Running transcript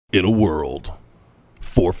In a world,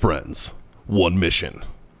 4 friends, 1 mission,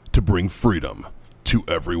 to bring freedom to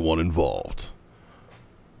everyone involved.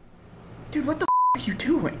 Dude, what the are you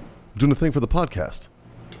doing? I'm doing a thing for the podcast.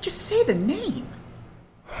 Just say the name.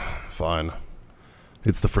 Fine.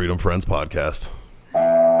 It's the Freedom Friends Podcast.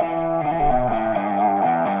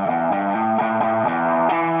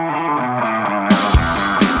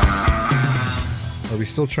 Are we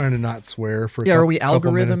still trying to not swear for? Yeah, are we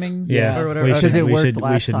couple minutes? algorithming? Yeah, or whatever. we should, it we worked should, we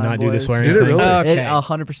last should time, not do the boys. swearing Did it thing. really? Okay. It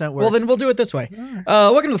 100% worked. Well, then we'll do it this way.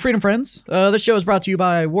 Welcome to the Freedom Friends. This show is brought to you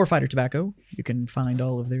by Warfighter Tobacco. You can find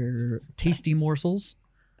all of their tasty morsels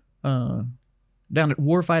down at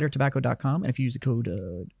warfightertobacco.com. And if you use the code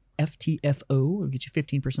FTFO, it'll get you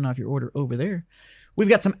 15% off your order over there. We've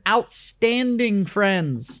got some outstanding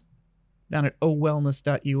friends down at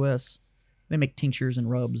owellness.us. They make tinctures and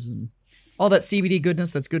rubs and all that CBD goodness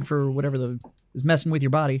that's good for whatever is messing with your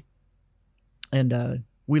body. And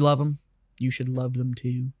we love them. You should love them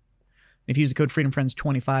too. If you use the code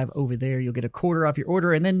FreedomFriends25 over there, you'll get a quarter off your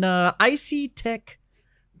order. And then Icy Tech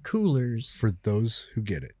coolers. For those who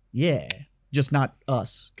get it. Yeah. Just not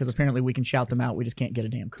us, because apparently we can shout them out. We just can't get a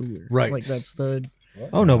damn cooler. Right. Like that's the...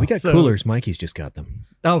 Oh, no, we got So- coolers. Mikey's just got them.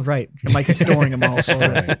 Oh, right. Mike is storing them all for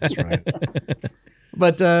us. That's right.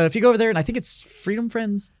 But if you go over there, and I think it's Freedom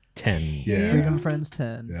Friends 10. Yeah. Freedom Friends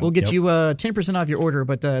 10. Yeah. we'll get Yep. you 10% off your order,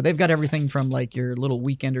 but they've got everything from like your little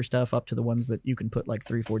weekender stuff up to the ones that you can put like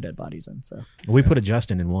 3-4 dead bodies in. So We put a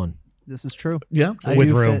Justin in one. This is true. yeah, I with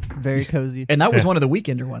do room. fit very cozy. and that was one of the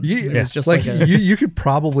weekender ones. Yeah. It was just like like, a, you could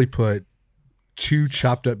probably put 2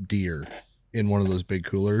 chopped up deer in one of those big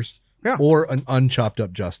coolers. Yeah. Or an unchopped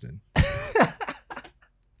up Justin.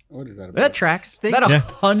 What is that about? that tracks. Think- That Yeah.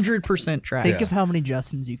 100% tracks. Think of how many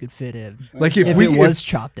Justins you could fit in Like if we it was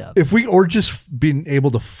chopped up. if we or just being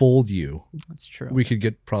able to fold you, That's true. we could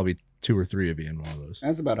get probably 2 or 3 of you in one of those.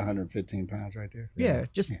 That's about 115 pounds right there. Yeah,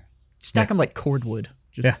 just stack them like cordwood.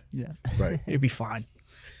 Just Yeah. yeah. Right. it'd be fine.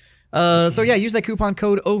 So yeah, use that coupon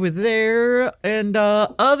code over there. And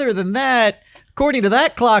other than that, according to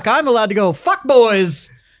that clock, I'm allowed to go fuck boys.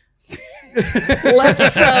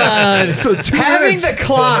 Let's So 2 having minutes. the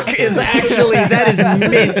clock is actually that is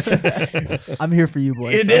mint. I'm here for you,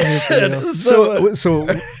 boys. It I'm here for you. is. So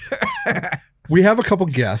we have a couple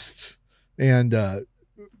guests, and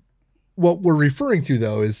what we're referring to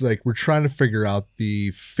though is like we're trying to figure out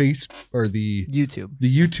the YouTube.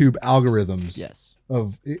 the YouTube algorithms Yes.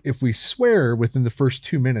 of if we swear within the first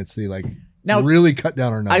 2 minutes, they like Now, really cut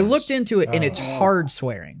down our numbers. I looked into it and it's hard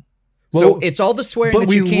swearing. Well, So it's all the swearing but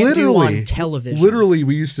that you we can't do literally- on television. Literally,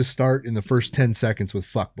 we used to start in the first 10 seconds with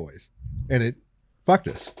fuck boys, and it fucked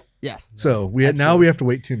us. Yes. So now we have to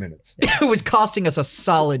wait 2 minutes. It was costing us a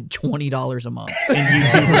solid $20 a month in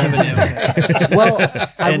YouTube revenue. Well,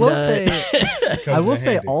 I And, will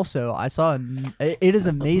say handy. also, I saw it is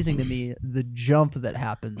amazing to me the jump that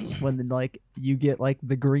happens when like you get like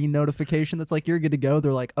the green notification that's like you're good to go.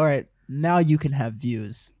 They're like, all right, now you can have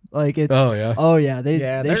views. Like it's Oh yeah, they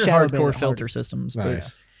They're shadow ban hardcore it filter hard. systems.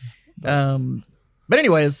 nice. But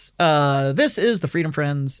anyways, this is the Freedom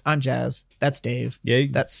Friends. I'm Jazz. That's Dave. Yeah.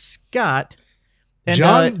 That's Scott.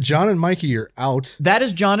 And John and Mikey are out. that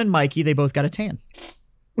is John and Mikey. They both got a tan.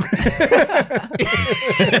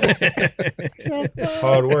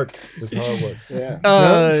 Hard work. It's hard work.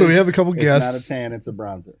 Yeah. So we have a couple It's not a guests. tan, it's a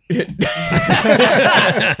bronzer.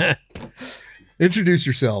 Introduce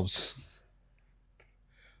yourselves.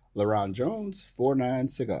 LaRon Jones, 49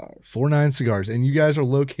 Cigars. 49 Cigars, and you guys are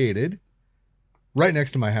located right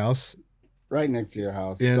next to my house, Right next to your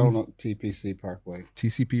house, In- Stone Oak TPC Parkway.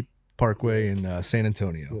 TCP Parkway in San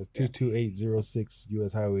Antonio. It's 22806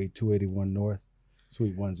 US Highway 281 North,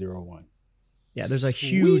 Suite 101. Yeah, there's a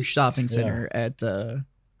huge shopping center at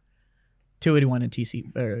 281 and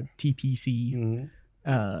TPC.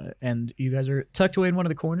 Mm-hmm. And you guys are tucked away in one of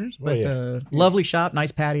the corners, Oh, but yeah. lovely shop,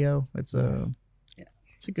 nice patio. It's a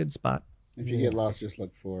good spot. If you get lost, just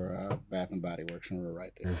look for Bath and Body Works, and we're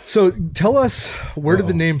right there. So tell us, where did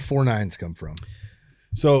the name 49s come from?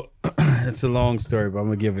 So it's a long story, but I'm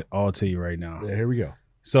going to give it all to you right now. Yeah, here we go.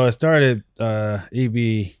 So it started, EB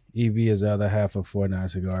is the other half of 49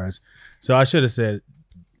 Cigars. So I should have said,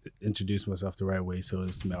 introduce myself the right way so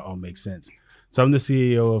it all makes sense. So I'm the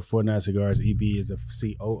CEO of 49 Cigars. EB is a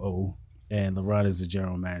COO, and LaRon is the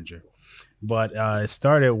general manager. But it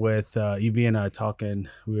started with EB and I talking.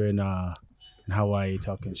 We were in Hawaii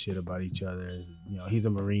talking shit about each other. You know, he's a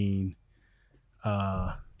Marine.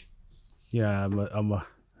 I'm a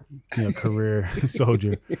career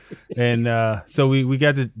soldier, and so we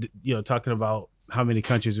got to talking about how many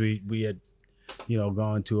countries we had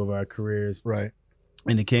gone to over our careers, Right.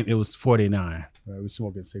 and it was 49. Right? We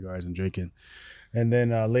smoking cigars and drinking. And then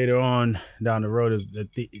later on down the road, is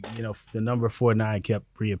the number 49 kept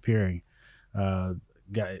reappearing. A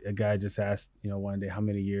guy just asked, one day how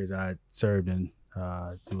many years I served, and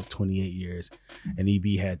it was 28 years, and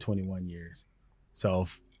EB had 21 years. So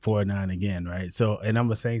 49 again, right? So, and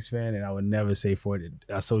I'm a Saints fan, and I would never say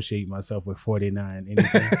associate myself with 49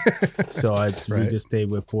 anything. So we just stayed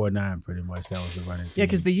with 49 pretty much. That was the running. Yeah,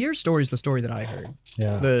 because the year story is the story that I heard.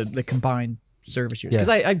 Yeah. The combined service years. Because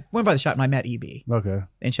I went by the shop and I met EB. Okay.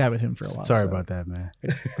 And chatted with him for a while. Sorry about that, man.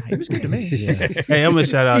 He was good to me. Yeah. Hey, I'm gonna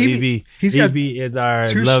shout out EB. He's EB got is our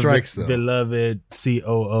 2 strikes, though. beloved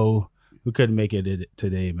COO who couldn't make it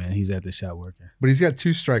today, man. He's at the shop working. But he's got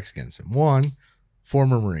 2 strikes against him. 1,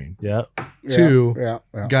 former Marine. Yep. 2,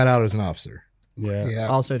 Yeah. got out as an officer. Yeah. Yeah.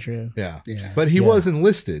 Also true. Yeah. Yeah. But he Yeah. was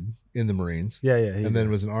enlisted in the Marines. Yeah. And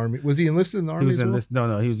then was an Army. Was he enlisted in the Army? he was as well? enlisted.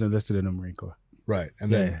 No, he was enlisted in the Marine Corps. Right.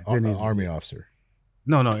 And Yeah, then then he's- Army officer.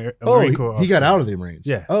 No, Oh, Marine Corps. he got officer. out of the Marines.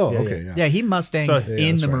 Yeah. Oh, Yeah, okay. Yeah. Yeah, he Mustanged So- Yeah, in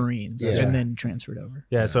that's the right. Marines Yeah. and then transferred over.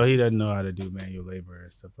 Yeah, so he doesn't know how to do manual labor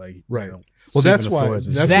and stuff like. Right. Well, sweeping that's the why- floors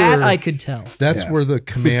and that's shit. That where- I could tell. That's Yeah. where the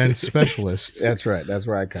command specialist That's right. That's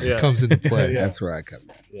where I come. Yeah. comes into play. That's where I come.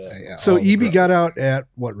 Yeah. Yeah, So all the EB bro- got out at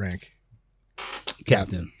what rank?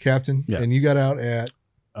 Captain, Captain. Yeah. And you got out at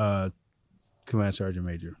Command Sergeant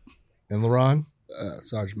Major. and LaRon?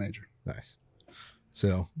 Sergeant Major. Nice.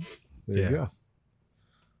 So there Yeah. you go.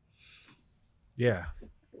 Yeah.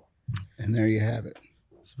 And there you have it.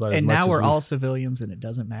 It's about as And much now as we're we- all civilians and it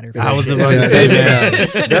doesn't matter. I was about to say,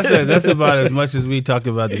 man, that's about as much as we talk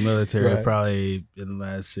about the military Right. probably in the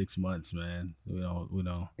last 6 months, man. We don't.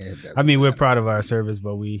 It doesn't I mean, we're matter. proud of our service,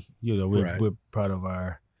 but we're Right. we're proud of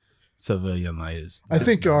our civilian lives. I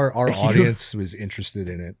think our audience was interested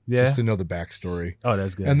in it, Yeah. just to know the backstory. Oh,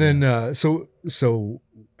 that's good. And then, so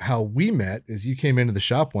how we met is you came into the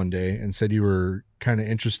shop one day and said you were kind of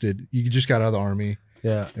interested. You just got out of the Army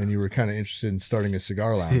yeah. and you were kind of interested in starting a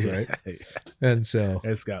cigar lounge, right? And so,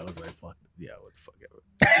 And Scott was like, "Fuck, yeah, what the fuck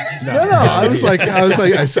ever." no, I was like,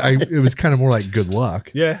 it was kind of more like good luck.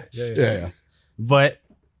 yeah. Yeah. But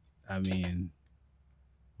I mean,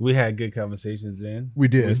 we had good conversations then. We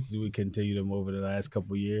did. We continued them over the last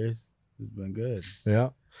couple of years. It's been good. Yeah.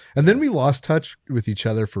 And then we lost touch with each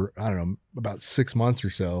other for, I don't know, about 6 months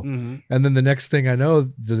or so. Mm-hmm. And then the next thing I know,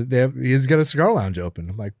 he's got a cigar lounge open.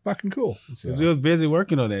 I'm like, fucking cool. So, Because we were busy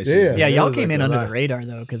working on that Yeah. shit. Yeah, It y'all was came like in a under lot. the radar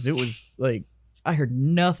though, because it was like I heard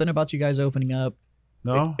nothing about you guys opening up,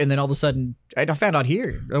 No? and then all of a sudden I found out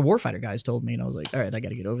here. Warfighter guys told me, and I was like, all right, I got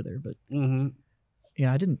to get over there. But Mm-hmm.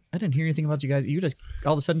 yeah, I didn't hear anything about you guys. You just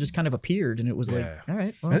all of a sudden just kind of appeared, and it was like, Yeah. all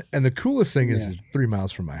right, well, and the coolest thing is Yeah. it's 3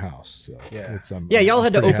 miles from my house. So Yeah. it's, yeah, y'all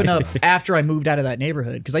had to pretty open up happy. after I moved out of that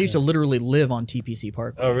neighborhood because I used to literally live on TPC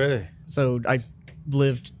Park. Oh, really? So I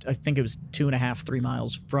lived, I think it was 2.5, 3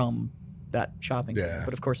 miles from that shopping center. Yeah.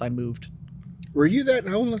 But of course, I moved. Were you that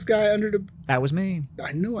homeless guy under the? That was me.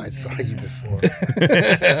 I knew I saw you before.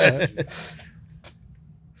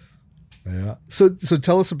 Yeah. So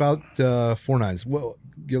tell us about 49s. Well,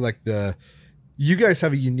 you guys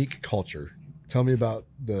have a unique culture. Tell me about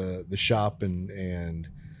the shop and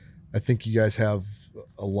I think you guys have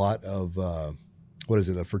a lot of what is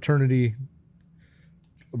it? A fraternity,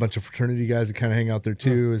 a bunch of fraternity guys that kind of hang out there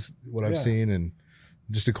too, is what I've Yeah. seen, and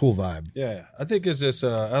just a cool vibe. Yeah, I think it's just.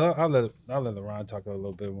 I'll let LaRon talk a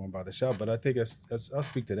little bit more about the shop, but I think I'll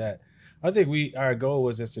speak to that. I think our goal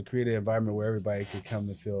was just to create an environment where everybody could come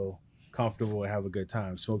and feel comfortable and have a good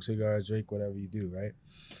time, smoke cigars, drink whatever you do, right?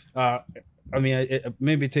 I mean, it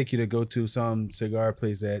maybe take you to go to some cigar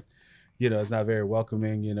place that, it's not very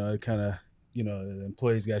welcoming. It kind of, the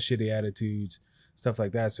employees got shitty attitudes, stuff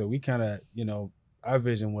like that. So we kind of, our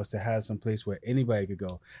vision was to have some place where anybody could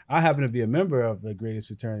go. I happen to be a member of the greatest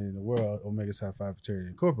fraternity in the world, Omega Psi Phi Fraternity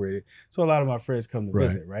Incorporated. So a lot of my friends come to Right.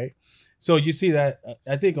 visit, right? So you see that,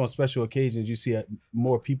 I think on special occasions, you see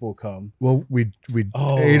more people come. Well, we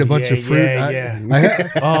Oh, ate a bunch yeah, of fruit. yeah,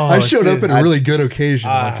 I showed up shit. at a really good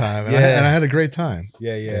occasion one Ah, time, and, yeah. and I had a great time.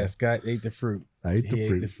 Yeah. Scott ate the fruit. I ate He the ate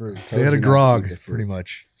fruit. the fruit. They had a Told you not to eat grog, the fruit. pretty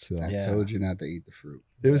much. So I Yeah. told you not to eat the fruit.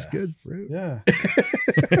 it was Yeah. good fruit. Yeah.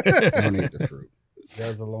 Don't eat the fruit. That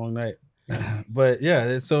was a long night. But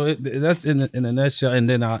yeah, so that's in a nutshell. And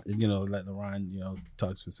then I, let LaRon,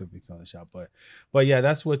 talk specifics on the shop. But yeah,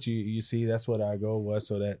 that's what you see. That's what our goal was.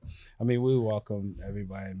 So that, I mean, we welcome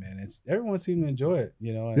everybody, man. Everyone seemed to enjoy it,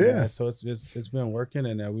 And, Yeah. so it's been working,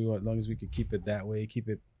 and we want, as long as we could keep it that way, keep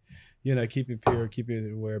it pure, keep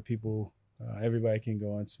it where people, everybody can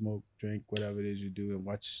go and smoke, drink, whatever it is you do, and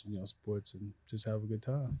watch, sports, and just have a good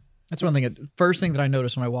time. That's one thing. First thing that I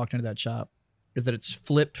noticed when I walked into that shop is that it's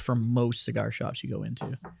flipped from most cigar shops you go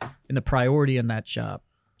into. And the priority in that shop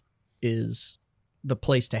is the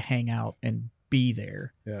place to hang out and be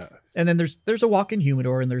there. Yeah. And then there's a walk-in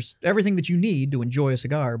humidor and there's everything that you need to enjoy a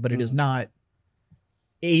cigar, but it is not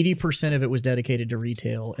 80% of it was dedicated to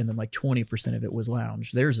retail and then like 20% of it was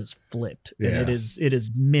lounge. Theirs is flipped. And Yeah. it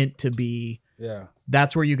is meant to be. Yeah.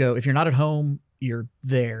 That's where you go. If you're not at home, you're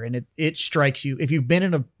there. And it strikes you. If you've been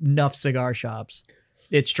in enough cigar shops,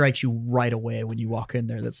 it strikes you right away when you walk in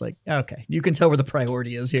there. That's like, okay, you can tell where the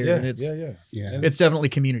priority is here. Yeah. And it's, Yeah. it's definitely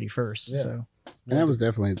community first. Yeah. So And that was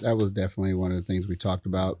definitely one of the things we talked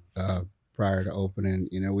about prior to opening.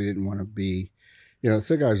 You know, we didn't want to be, you know,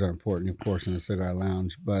 cigars are important, of course, in a cigar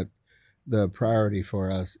lounge, but the priority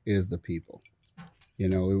for us is the people. You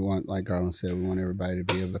know, we want, like Garland said, we want everybody to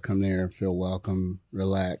be able to come there and feel welcome,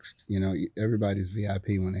 relaxed. You know, everybody's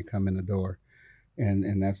VIP when they come in the door.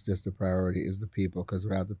 And that's just the priority is the people, because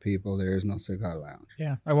without the people, there is no cigar lounge.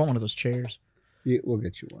 yeah, I want one of those chairs. Yeah, we'll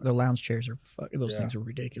get you one. The lounge chairs are those things are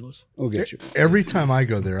ridiculous. We'll get you one. Every time I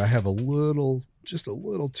go there, I have just a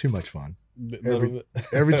little too much fun.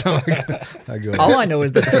 Every time I go All I know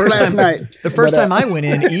is that the first Last time, night, the first but, time I went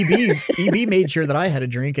in, EB made sure that I had a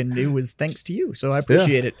drink, and it was thanks to you. So I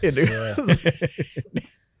appreciate it.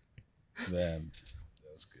 Man,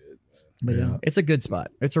 that's good. But it's a good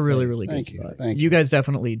spot. It's a really, really good Thank you. spot. Thank You you. guys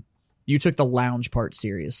definitely you took the lounge part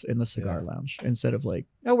serious in the cigar lounge instead of like,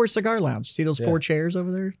 oh, we're cigar lounge. See those 4 chairs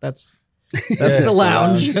over there? That's the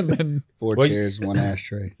lounge. And then 4 Well, chairs, 1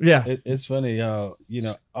 ashtray. yeah. It's funny, you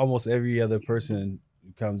know, almost every other person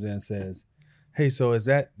who comes in says, "Hey, so is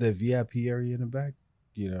that the VIP area in the back?"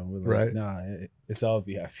 You know, we're like, Right. Nah, it's all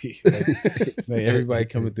VIP. Like everybody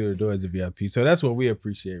coming through the door is a VIP. So that's what we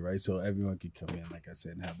appreciate, right? So everyone can come in, like I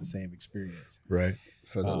said, and have the same experience. right.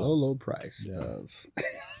 For the low price yeah. of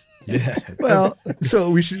Yeah. Well,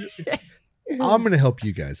 so we should. I'm going to help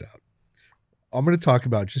you guys out. I'm going to talk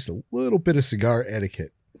about just a little bit of cigar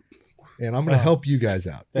etiquette, and I'm going to help you guys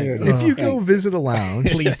out. Thanks. If you go visit a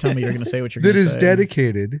lounge Please tell me you're going to say what you're that going to is say.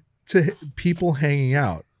 dedicated to people hanging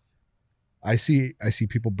out, I see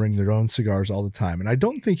people bring their own cigars all the time, and I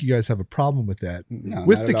don't think you guys have a problem with that. no,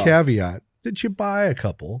 With not the at all. caveat that you buy a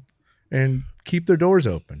couple and keep their doors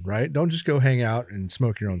open, right? Don't just go hang out and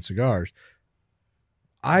smoke your own cigars.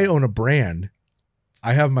 I own a brand.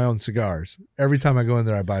 I have my own cigars. Every time I go in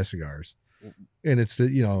there, I buy cigars. And it's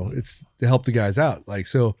it's to help the guys out. Like,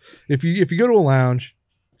 so if you go to a lounge,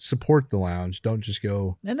 support the lounge. Don't just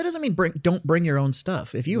go. And that doesn't mean don't bring your own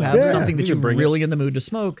stuff. If you have Yeah, something that you you're can bring really in the mood to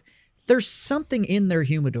smoke, there's something in their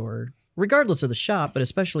humidor, regardless of the shop, but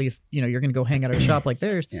especially if you're going to go hang out at a shop like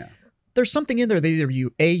theirs. Yeah. There's something in there that either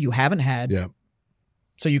you haven't had, Yeah.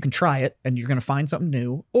 so you can try it and you're going to find something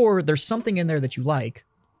new, or there's something in there that you like.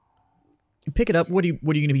 You pick it up. What are you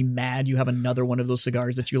going to be mad? You have another one of those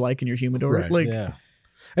cigars that you like in your humidor, Right. like. Yeah.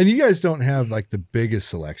 And you guys don't have like the biggest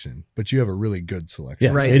selection, but you have a really good selection.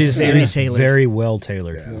 Yeah, Right, It it's is very it is tailored. very well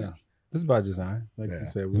tailored. Yeah. Yeah. This is by design. Like Yeah. you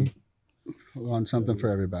said, we On something for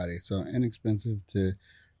everybody. So inexpensive to,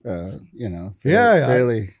 Yeah,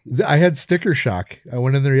 fairly. I had sticker shock. I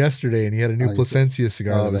went in there yesterday and he had a new Oh, you Placencia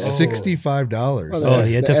cigar oh, that was the- $65. Oh,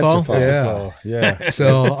 the Etafel? Yeah. yeah.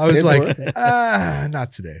 So I was It's like, worth not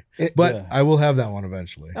today. It- But Yeah. I will have that one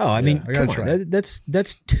eventually. Oh, I mean, I gotta come try on.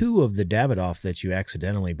 That's 2 of the Davidoff that you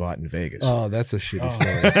accidentally bought in Vegas. Oh, that's a shitty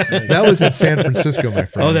story. That was in San Francisco, my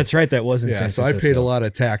friend. Oh, that's right. That wasn't. yeah. San So I paid a Francisco. lot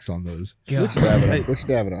of tax on those. Which Davidoff? Which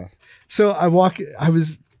Davidoff? So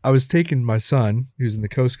I was taking my son, who's in the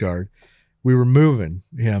Coast Guard. We were moving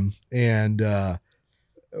him, and I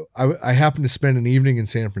happened to spend an evening in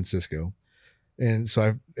San Francisco, and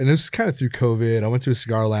so and this was kind of through COVID. I went to a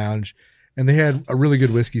cigar lounge, and they had a really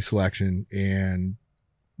good whiskey selection and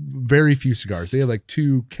very few cigars. They had like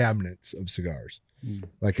 2 cabinets of cigars.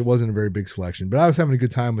 Like, it wasn't a very big selection, but I was having a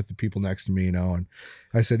good time with the people next to me, and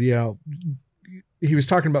I said, he was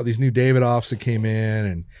talking about these new Davidoffs that came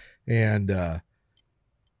in, and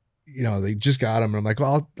they just got them. And I'm like,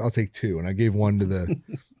 well, I'll take 2. And I gave one to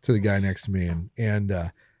the guy next to me,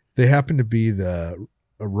 and they happened to be the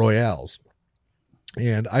Royales,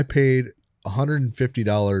 and I paid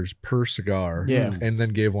 $150 per cigar, Yeah. and then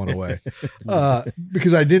gave one away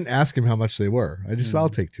because I didn't ask him how much they were. I just said, I'll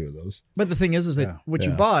take 2 of those. But the thing is that what you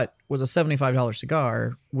Yeah. bought was a $75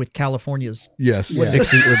 cigar with California's Yes, Yeah.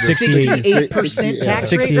 68%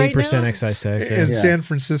 tax rate right 68% now. excise tax. Yeah. and Yeah. San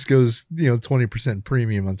Francisco's 20%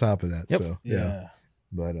 premium on top of that. Yep. So Yeah.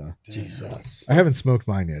 but Jesus. I haven't smoked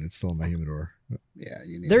mine yet. It's still in my humidor. Yeah,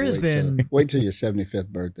 you need There to has wait till- been- wait till your 75th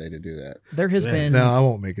birthday to do that. There has been No, I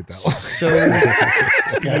won't make it that long. so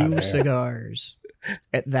few man. cigars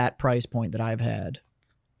at that price point that I've had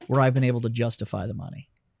where I've been able to justify the money.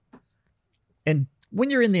 And when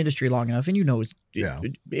you're in the industry long enough, and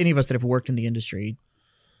any of us that have worked in the industry,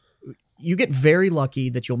 you get very lucky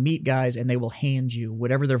that you'll meet guys and they will hand you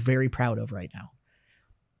whatever they're very proud of right now.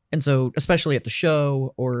 And so, especially at the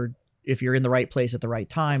show, or if you're in the right place at the right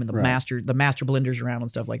time and the master blenders around and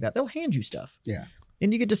stuff like that, they'll hand you stuff. Yeah.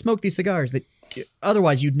 And you get to smoke these cigars that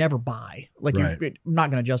otherwise you'd never buy. Like, you're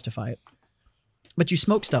not going to justify it. But you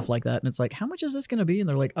smoke stuff like that, and it's like, how much is this going to be? And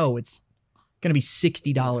they're like, oh, it's going to be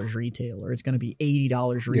 $60 retail, or it's going to be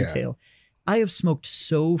 $80 retail. I have smoked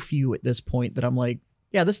so few at this point that I'm like,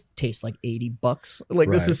 yeah, this tastes like $80. Like,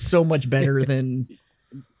 this is so much better than,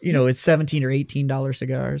 it's $17 or $18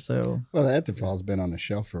 cigars. So, well, the Etafal's been on the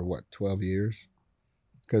shelf for 12 years?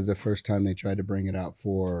 Because the first time they tried to bring it out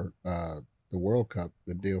for the World Cup,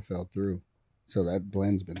 the deal fell through. So that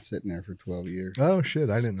blend's been sitting there for 12 years. Oh shit,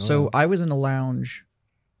 I didn't know. So that. I was in the lounge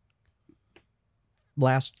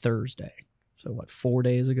last Thursday. So 4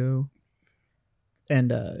 days ago,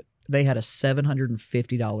 and they had a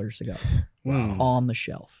 $750 cigar on the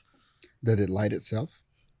shelf. Did it light itself?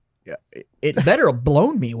 Yeah, it better have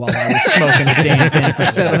blown me while I was smoking the damn thing for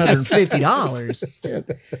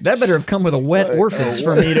 $750. That better have come with a wet orifice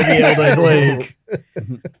for me to be able to like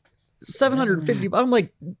 $750. I'm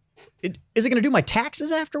like, is it going to do my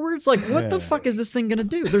taxes afterwards? Like, what the fuck is this thing going to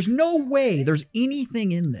do? There's no way there's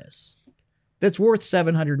anything in this that's worth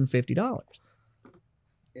 $750.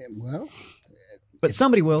 Well, but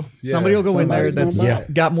somebody will. Somebody will go in there somebody's that's gonna buy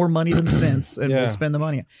it. got more money than sense and will spend the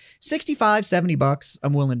money. $65-$70,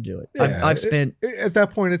 I'm willing to do it. Yeah, I've spent. At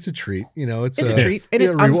that point, it's a treat. It's a treat, and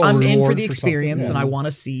I'm in for the experience, and I want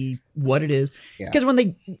to see what it is. Because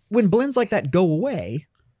when blends like that go away,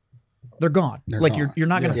 they're gone. They're gone. You're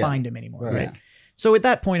not going to find them anymore, right? So at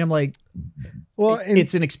that point, I'm like, well,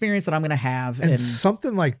 it's an experience that I'm going to have, and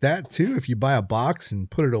something like that too. If you buy a box and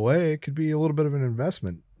put it away, it could be a little bit of an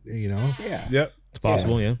investment. Yeah. Yep. It's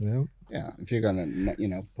possible. Yeah. If you're gonna,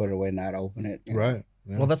 put it away, not open it. Right.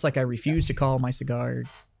 Yeah. Well, that's like I refuse to call my cigar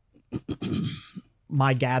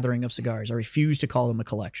my gathering of cigars. I refuse to call them a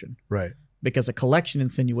collection. Right. Because a collection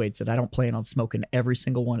insinuates that I don't plan on smoking every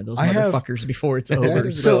single one of those motherfuckers before it's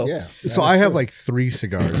over. So I have like 3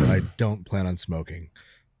 cigars that I don't plan on smoking.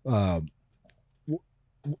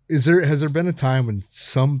 Has there been a time when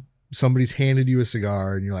somebody's handed you a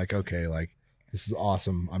cigar and you're like, okay, like this is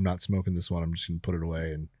awesome. I'm not smoking this one. I'm just gonna put it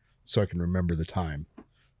away and so I can remember the time.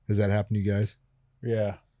 Has that happened to you guys?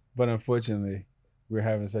 Yeah, but unfortunately, we're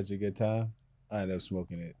having such a good time. I ended up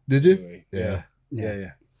smoking it. Did you? Anyway.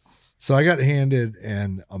 Yeah. So I got handed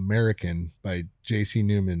an American by J.C.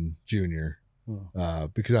 Newman Jr.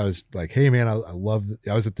 Because I was like, hey man, I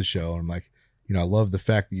was at the show and I'm like, I love the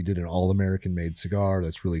fact that you did an all-American made cigar.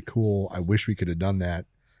 That's really cool. I wish we could have done that,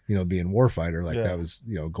 being Warfighter, like that was,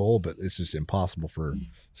 a goal, but it's just impossible for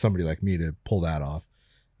somebody like me to pull that off.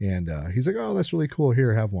 And he's like, oh, that's really cool.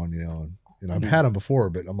 Here, have one, and I've had them before,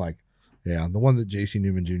 but I'm like, yeah, the one that J.C.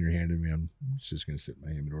 Newman Jr. handed me, I'm just going to sit in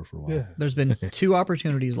my humidor for a while. Yeah. There's been 2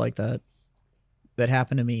 opportunities like that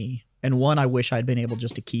happened to me. And one, I wish I'd been able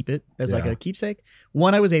just to keep it as like a keepsake.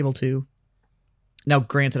 One, I was able to. Now,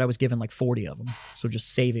 granted, I was given like 40 of them. So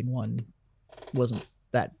just saving one wasn't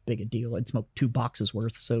that big a deal. I'd smoked 2 boxes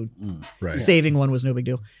worth. So saving one was no big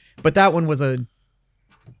deal. But that one was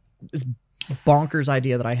this bonkers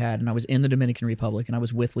idea that I had. And I was in the Dominican Republic and I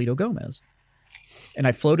was with Lito Gomez. And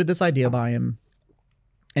I floated this idea by him.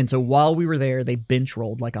 And so while we were there, they bench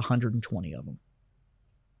rolled like 120 of them.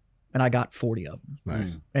 And I got 40 of them.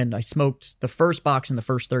 Nice. And I smoked the first box in the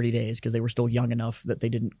first 30 days because they were still young enough that they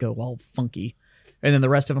didn't go all funky. And then the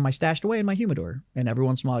rest of them I stashed away in my humidor. And every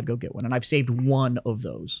once in a while I'd go get one. And I've saved one of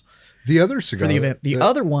those. The other cigar. For the event. The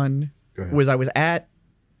other one was I was at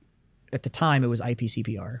the time it was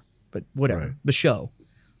IPCPR, but whatever. The show.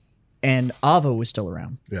 And Avo was still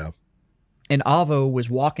around. Yeah. And Avo was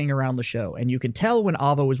walking around the show. And you could tell when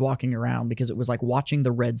Avo was walking around because it was like watching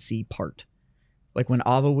the Red Sea part. Like when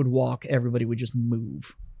Avo would walk, everybody would just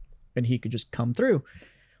move. And he could just come through.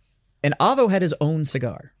 And Avo had his own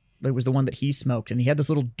cigar. It was the one that he smoked. And he had this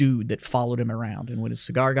little dude that followed him around. And when his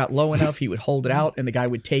cigar got low enough, he would hold it out. And the guy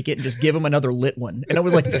would take it and just give him another lit one. And I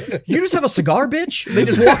was like, you just have a cigar, bitch? They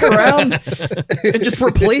just walk around and just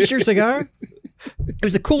replace your cigar? It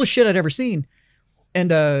was the coolest shit I'd ever seen.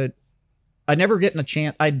 And I never getting a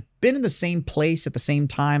chance. I'd been in the same place at the same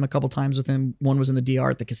time a couple times with him. One was in the DR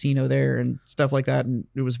at the casino there and stuff like that. And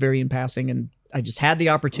it was very in passing. And I just had the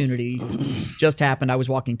opportunity. Just happened. I was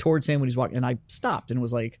walking towards him when he's walking and I stopped and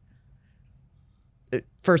was like,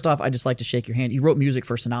 first off, I just like to shake your hand. You wrote music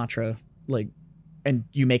for Sinatra, and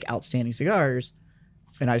you make outstanding cigars.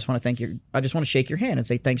 and I just want to thank you. I just want to shake your hand and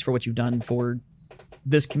say thanks for what you've done for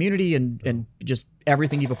this community and just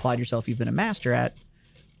everything you've applied yourself. You've been a master at.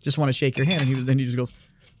 Just want to shake your hand. And then he just goes,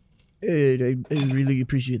 hey, I really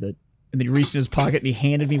appreciate that. And then he reached in his pocket and he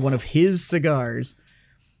handed me one of his cigars,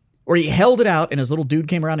 or he held it out and his little dude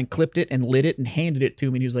came around and clipped it and lit it and handed it to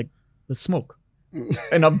me. And he was like, let's smoke.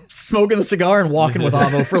 And I'm smoking the cigar and walking with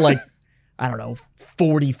Avo for like, I don't know,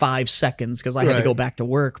 45 seconds because I had to go back to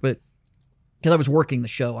work. But because I was working the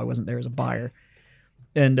show, I wasn't there as a buyer.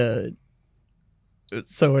 And and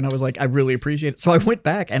I was like, I really appreciate it. So I went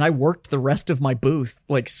back and I worked the rest of my booth,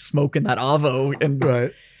 like smoking that Avo.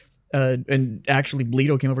 And actually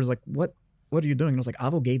Bleedo came over and was like, what are you doing? And I was like,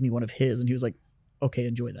 Avo gave me one of his. And he was like, okay,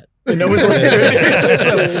 enjoy that. And I was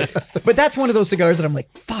like, but that's one of those cigars that I'm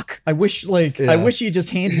like, fuck, I wish he just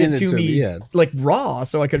handed it to me like raw.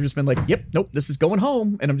 So I could have just been like, yep, nope, this is going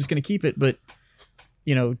home and I'm just going to keep it. But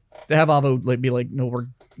you know, to have Avo like be like, no,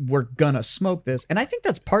 we're gonna smoke this. And I think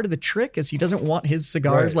that's part of the trick is he doesn't want his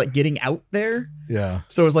cigars like getting out there. Yeah.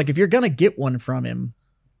 So it's like, if you're going to get one from him,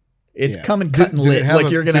 it's come and cut and lit.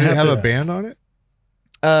 Like you're going to have a band on it.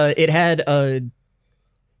 It had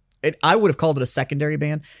I would have called it a secondary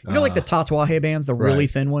band. You know, like the Tatuaje bands, the really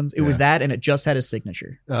thin ones. It was that, and it just had a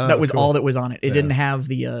signature. That was all that was on it. It didn't have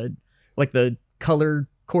the like the color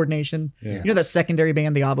coordination. Yeah. You know that secondary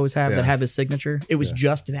band the Abos have that have his signature. It was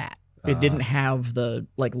just that. It didn't have the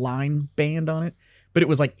like line band on it, but it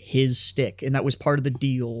was like his stick, and that was part of the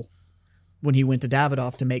deal when he went to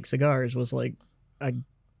Davidoff to make cigars. Was like,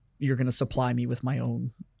 you're gonna supply me with my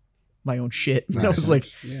own shit. And I was like,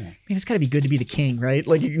 man, it's got to be good to be the king, right?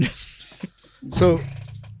 Like you can just. So,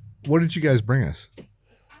 what did you guys bring us?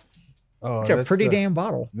 Oh, it's a pretty damn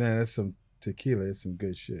bottle. Man, that's some tequila. It's some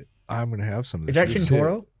good shit. I'm gonna have some of Is this. that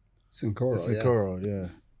Cintoro? Cintoro, yeah.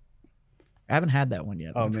 I haven't had that one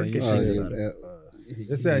yet. Oh, I've heard man, good things about it.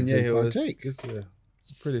 It's Añejo.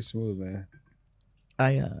 It's pretty smooth, man.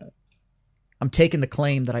 I'm taking the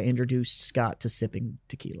claim that I introduced Scott to sipping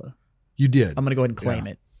tequila. You did. I'm gonna go ahead and claim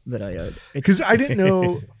it. That because I didn't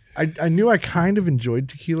know. I knew I kind of enjoyed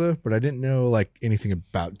tequila, but I didn't know like anything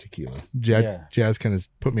about tequila. Jazz kind of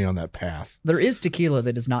put me on that path. There is tequila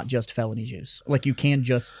that is not just felony juice. Like you can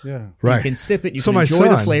just you right. can sip it. You can enjoy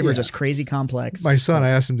the flavors. It's crazy complex. My son, I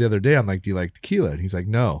asked him the other day. I'm like, "Do you like tequila?" And he's like,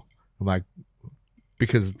 "No." I'm like,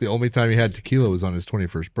 because the only time he had tequila was on his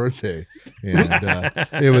 21st birthday, and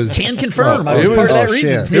it was. Can confirm. I was part of that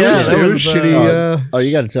reason. It was shitty. Oh,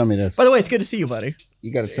 you got to tell me this. By the way, it's good to see you, buddy.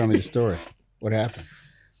 You got to tell me the story. What happened?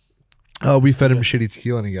 Oh, we fed him shitty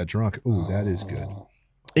tequila and he got drunk. Ooh, that is good.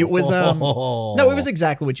 It was no, it was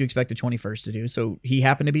exactly what you expected 21st to do. So he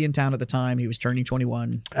happened to be in town at the time. He was turning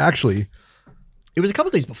 21. Actually, it was a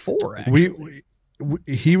couple days before. Actually,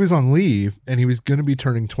 he was on leave and he was going to be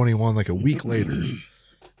turning 21 like a week later.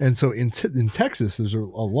 And so in Texas, there's a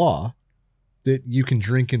law that you can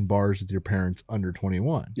drink in bars with your parents under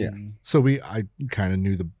 21. Yeah. So I kind of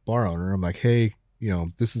knew the bar owner. I'm like, hey, you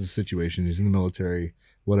know, this is a situation. He's in the military,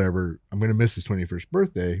 whatever. I'm going to miss his 21st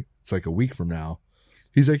birthday. It's like a week from now.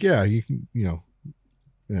 He's like, yeah, you can, you know,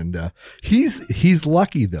 and he's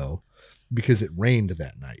lucky though, because it rained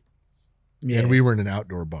that night and we were in an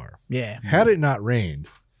outdoor bar. Yeah. Had it not rained,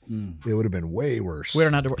 it would have been way worse. We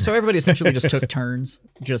were not. So everybody essentially just took turns,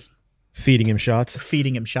 just feeding him shots,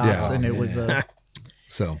 and it was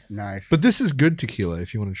so nice. But this is good tequila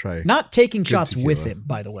if you want to try. Not taking shots tequila with him,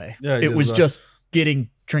 by the way. Yeah, it was just getting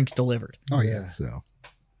drinks delivered. Oh yeah. So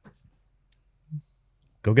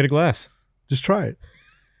go get a glass. Just try it.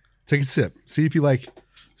 Take a sip. See if you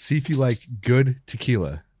like good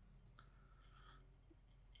tequila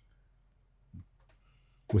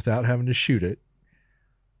without having to shoot it.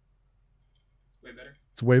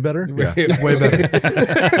 It's way better. Yeah, way better.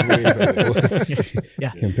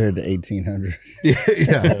 Yeah, compared to 1800.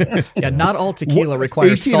 Yeah. Not all tequila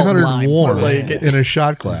requires salt and lime. Warm in a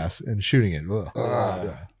shot glass and shooting it.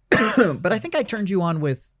 But I think I turned you on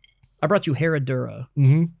with. I brought you Herradura.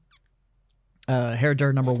 Mm-hmm.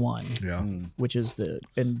 Herradura number 1. Yeah. Which is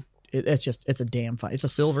it's a damn fine. It's a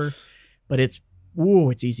silver, but it's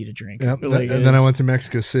easy to drink. Yep. Like, and then I went to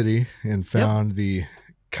Mexico City and found the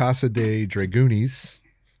Casa de Dragones.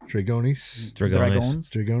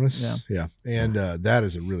 Yeah. And that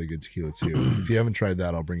is a really good tequila too. If you haven't tried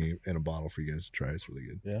that, I'll bring you in a bottle for you guys to try. It's really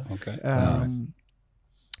good. Yeah. Okay. And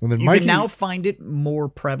then you can now find it more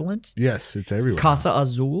prevalent. Yes, it's everywhere. Casa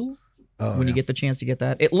Azul. When you get the chance to get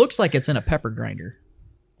that, it looks like it's in a pepper grinder.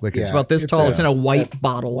 Like it's about this tall. It's in a white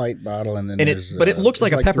bottle. And then but it looks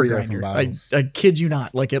like a pepper grinder. I kid you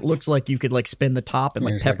not. Like it looks like you could like spin the top and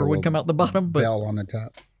like pepper would come out the bottom. But bell on the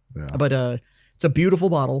top. Yeah. But it's a beautiful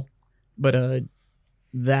bottle. But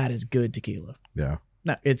That is good tequila. Yeah.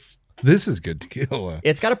 No, it's This is good tequila.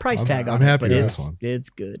 got a price tag I'm on happy it, but with it's this one. it's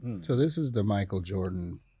good. So this is the Michael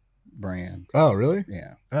Jordan brand. Oh, really?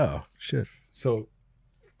 Yeah. Oh, shit. So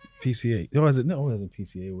PCA. No, it wasn't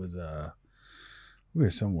PCA. It was we were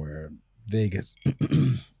somewhere Vegas,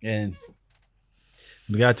 and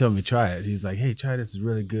the guy told me to try it. He's like, "Hey, try this. It's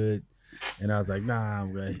really good." And I was like, "Nah,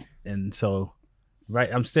 I'm good." And so,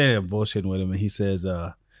 I'm standing there bullshitting with him, and he says,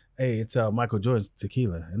 "Hey, it's Michael Jordan's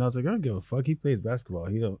tequila." And I was like, "I don't give a fuck. He plays basketball.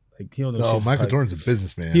 He don't know." Oh, shit. Michael Like, Jordan's a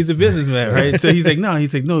businessman. He's a businessman, right? So he's like, "No."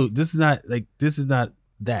 He's like, "No, this is not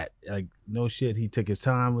that. Like, no shit." He took his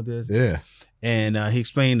time with this. yeah. And he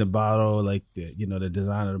explained the bottle, like the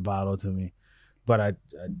design of the bottle to me. But I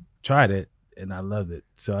tried it and I loved it.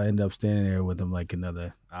 So I ended up standing there with him like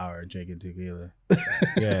another hour drinking tequila.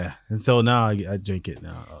 Yeah, and so now I drink it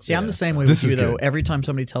now. See, I'm the same way This with you is though. good. Every time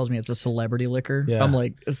somebody tells me it's a celebrity liquor, Yeah. I'm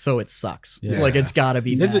like, so it sucks. Yeah. Like it's got to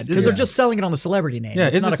be It's bad a- because they're just selling it on the celebrity name. Yeah,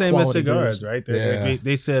 it's not the a same as quality cigars, booze. right? Yeah.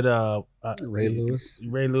 They said Ray Lewis.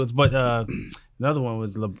 Ray Lewis, but another one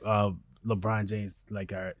was LeBron James.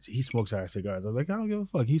 Like he smokes our cigars. I was like, I don't give a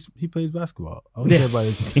fuck. He plays basketball. I don't care about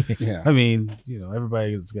his team. Yeah. I mean,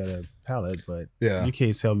 everybody's got a palate, but Yeah. you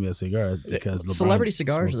can't sell me a cigar because LeBron Celebrity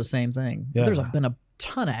cigars are the smokes same thing. Yeah. There's been a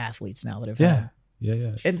ton of athletes now that have it. had,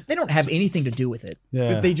 Yeah. and they don't have anything to do with it.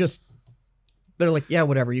 Yeah. But they're like, yeah,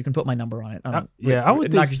 whatever. You can put my number on it. I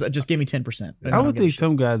would just give me 10%. I would think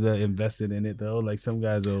some guys are invested in it though. Like some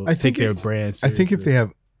guys will I take think their it- brand. I think if seriously. they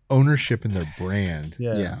have ownership in their brand,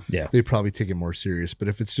 Yeah. they probably take it more serious. But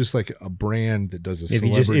if it's just like a brand that does a If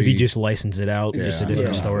celebrity, you just license it out, it's a Yeah.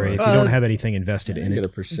 different Yeah. story. If you Uh, don't have anything invested You in get a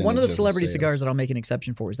it, percentage. One of the the celebrity sales. cigars that I'll make an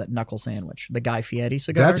exception for is that Knuckle Sandwich, the Guy Fieri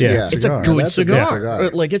cigar. That's a good Yeah. It's cigar. a good That's a good cigar.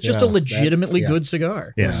 cigar. Like it's just Yeah. a legitimately That's- yeah. good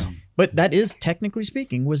cigar. yeah. But that is technically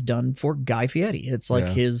speaking was done for Guy Fieri. It's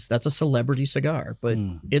like Yeah. that's a celebrity cigar, but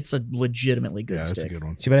Hmm. it's a legitimately good yeah, that's a stick. good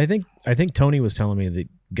one. See, but I think Tony was telling me that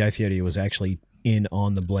Guy Fieri was actually in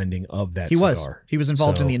on the blending of that He was. cigar. He was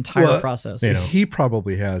involved in So- the entire Well, process. you know. He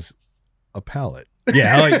probably has a palate.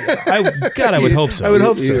 Yeah, I would hope so. I would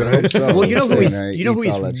hope so. You would right? hope so. Well, you know who he's Saying, you know who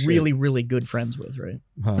eats he's all that shit. really really good friends with, right?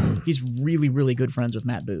 Huh. He's really really good friends with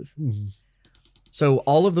Matt Booth. Mhm. So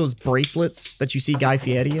all of those bracelets that you see Guy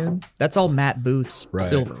Fieri in, that's all Matt Booth's Right.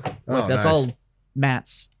 silver. Like, Oh, that's nice. all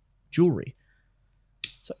Matt's jewelry.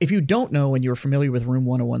 So if you don't know and you're familiar with Room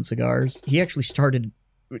 101 Cigars, he actually started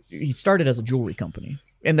as a jewelry company,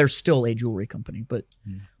 and they're still a jewelry company. But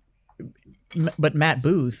Matt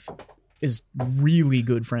Booth is really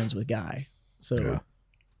good friends with Guy, so Yeah.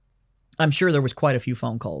 I'm sure there was quite a few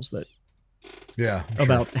phone calls that Yeah. I'm sure.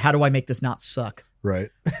 about how do I make this not suck. Right.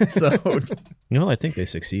 So I think they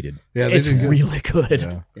succeeded. Yeah. They it's did good. really good.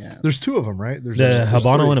 Yeah. Yeah. There's two of them, right? There's The there's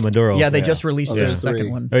Habano three. and a Maduro. Yeah, they Yeah. just released Oh, their there's second three.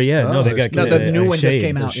 one. Oh yeah, Oh, no, they there's got no, the new one just Shade.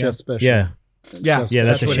 came The out. chef special. Yeah, Yeah, Chef Yeah,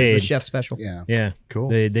 that's that's a what it is. The shade. chef special. Yeah. yeah. Cool.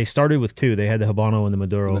 They started with two. They had the Habano and the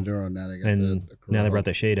Maduro, Maduro. Now they got and the now they Corojo. brought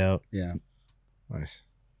the shade out. Yeah. Nice.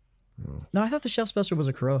 No, I thought the chef special was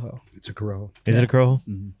a Corojo. It's a Corojo. Is it a Corojo?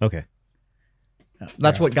 Mhm. Okay.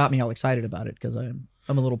 That's what got me all excited about it because I'm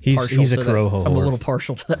a little He's- partial. he's a to that. Corojo I'm a whore. little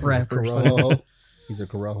partial to that rapper. so- Corojo. He's a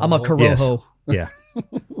Corojo. I'm a Corojo. Yeah.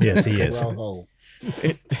 Yes, he is. Corojo.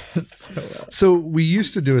 So, So we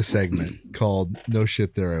used to do a segment called "No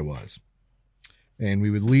Shit There I Was," and we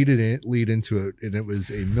would lead into it, and it was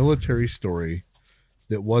a military story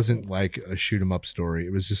that wasn't like a shoot 'em up story.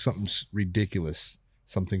 It was just something ridiculous,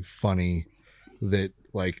 something funny that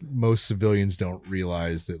like most civilians don't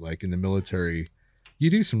realize that like in the military, you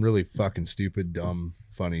do some really fucking stupid, dumb,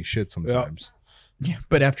 funny shit sometimes. yeah,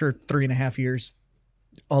 but after 3.5 years,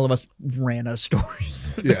 all of us ran out of stories.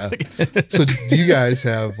 Yeah. So do you guys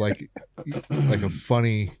have like a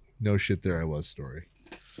funny "No Shit There I Was" story?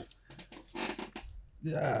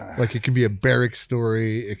 Yeah. Like it can be a barrack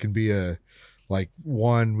story. It can be a like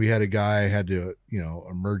one we had a guy had to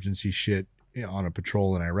emergency shit on a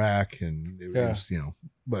patrol in Iraq, and it Yeah. was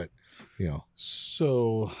but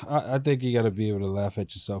So I think you got to be able to laugh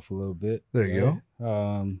at yourself a little bit. There you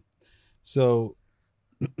go. So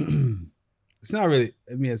it's not really.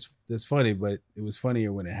 I mean, it's funny, but it was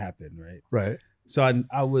funnier when it happened, right? right. So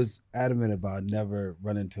I was adamant about never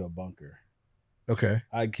running to a bunker. Okay.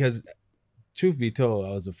 Because truth be told,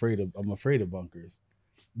 I'm afraid of bunkers.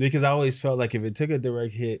 Because I always felt like if it took a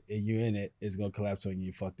direct hit and you're in it, it's gonna collapse on you.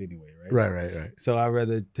 You fucked anyway, right? Right. So I'd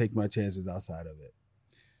rather take my chances outside of it.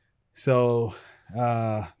 So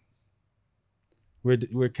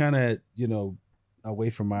we're kind of away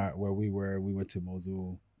from where we were. We went to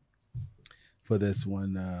Mosul for this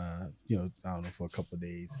one. I don't know, for a couple of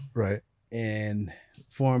days, Right. and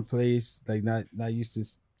foreign place, like not used to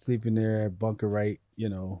sleeping there, bunker right,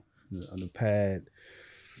 on the pad.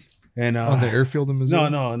 And On the airfield in Missouri?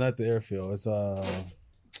 No, not the airfield. It's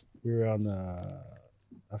we were on the,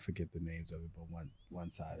 I forget the names of it, but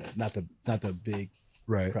one side, not the big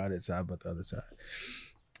crowded side, but the other side.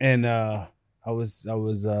 And I was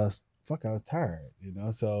tired,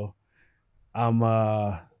 so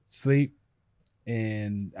I'm sleep,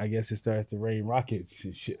 and I guess it starts to rain rockets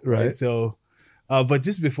and shit. Right. So, but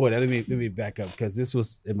just before that, let me back up, because this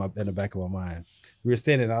was in the back of my mind. We were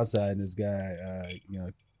standing outside, and this guy,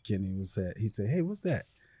 Kenny he said, "Hey, what's that?"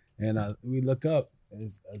 And we look up, and I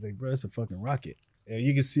was like, "Bro, it's a fucking rocket." And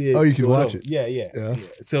you can see it. Oh, you can watch it. Yeah.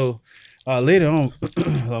 So later on,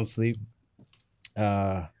 I'm asleep.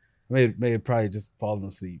 May probably just falling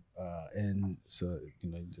asleep. And so,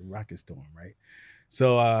 the rocket storm, right?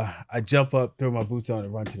 So I jump up, throw my boots on,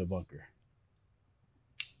 and run to the bunker.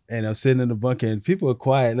 And I'm sitting in the bunker, and people were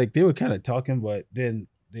quiet. Like, they were kind of talking, but then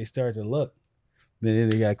they started to look. Then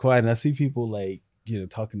they got quiet, and I see people, like,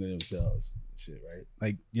 talking to themselves and shit, right?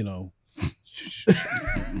 Like,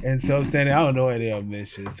 and so I'm standing, I don't know where they are, man,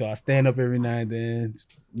 shit. So I stand up every now and then,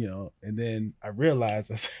 and then I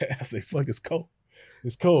realized, I say, fuck, it's cold.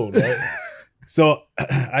 It's cold, right? So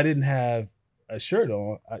I didn't have a shirt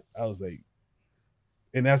on. I was like,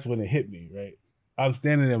 and that's when it hit me, right? I'm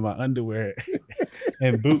standing in my underwear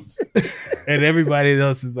and boots, and everybody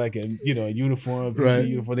else is like in, uniform, right?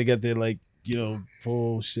 Uniform. They got their, like,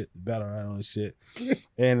 full shit, battle around and shit.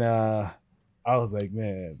 And I was like,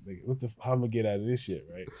 man, like, how am I gonna get out of this shit,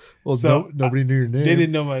 right? Well, so nobody knew your name. They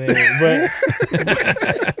didn't know my name,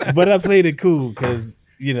 but I played it cool, because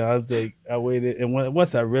I was like, I waited, and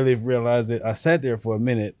once I really realized it, I sat there for a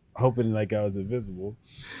minute, hoping like I was invisible,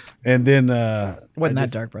 and then wasn't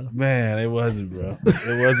that dark, brother? Man, it wasn't, bro.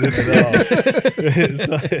 It wasn't at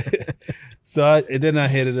all. And then I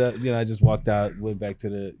headed up. I just walked out, went back to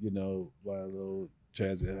the my little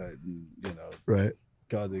transit hut, and right,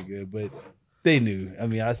 called it good. But they knew. I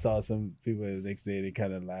mean, I saw some people the next day. They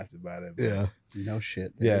kind of laughed about it. Yeah, no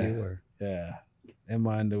shit. There you were. Yeah, in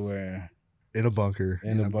my underwear. In a bunker.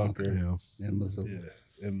 In a bunker. Yeah. In Missouri.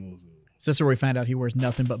 Yeah, in Missouri. So that's where we found out he wears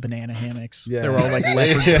nothing but banana hammocks. Yeah. They were all like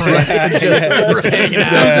leopard print, just hanging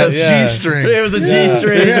out. It was a G-string. It was a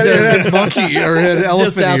G-string. It had monkey or it had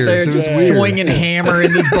elephant just out ears. there, It was just weird. swinging hammer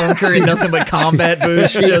in this bunker and nothing but combat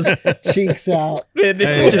boots. Just cheeks out.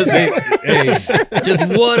 Just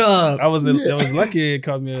what up? I was lucky it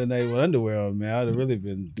caught me the night with underwear on, man. I'd have really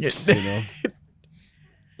been,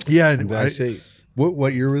 Yeah, in bad shape.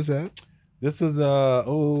 What year was that? This was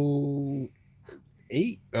 08.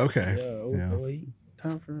 Okay. Yeah, 08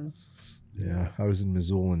 time frame. Yeah, I was in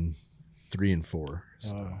Missoula in 3 and 4.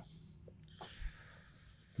 So.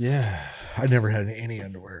 Yeah, I never had any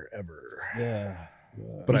underwear ever. Yeah,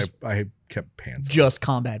 but I kept pants. Just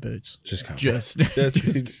combat boots. Just combat.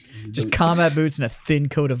 Just combat boots and a thin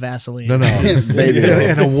coat of Vaseline. No. Baby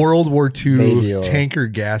and a World War II Baby tanker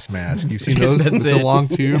gas mask. You've seen those with the long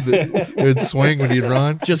tube that it would swing when you'd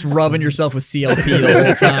run? Just rubbing yourself with CLP the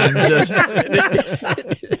whole time.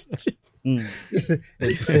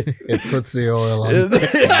 It puts the oil on.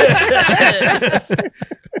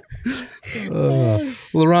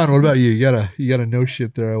 LaRon, what about you? You got a no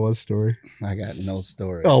shit there I was story. I got no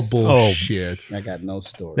story. Oh bullshit! I got no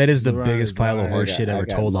story. That is the LaRon biggest is pile of lying. horse shit I ever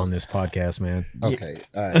got told most on this podcast, man. Okay,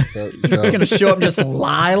 all right. So You're gonna show up and just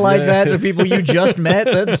lie like that to people you just met?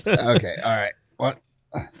 That's okay. All right.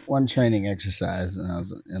 One training exercise, and I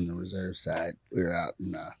was in the reserve side. We were out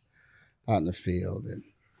in the field, and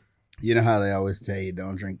you know how they always tell you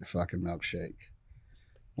don't drink the fucking milkshake.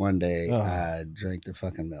 One day I drank the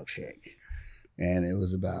fucking milkshake, and it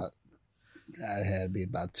was I had to be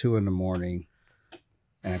about 2 a.m,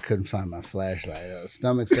 and I couldn't find my flashlight.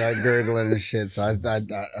 Stomach started gurgling and shit. So I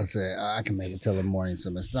said, I can make it till the morning. So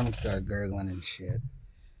my stomach started gurgling and shit.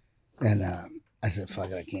 And I said,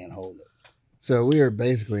 fuck it, I can't hold it. So we were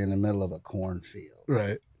basically in the middle of a cornfield.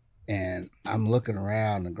 Right. And I'm looking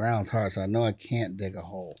around, the ground's hard, so I know I can't dig a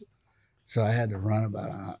hole. So I had to run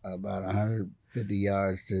about 150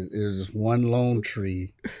 yards to, there was just one lone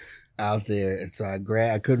tree out there. And so I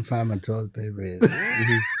couldn't find my toilet paper either.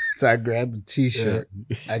 So I grabbed a t-shirt.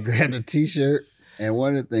 Yeah. I grabbed a t-shirt, and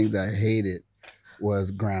one of the things I hated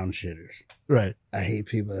was ground shitters. Right. I hate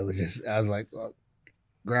people that would I was like, well,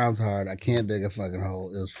 ground's hard. I can't dig a fucking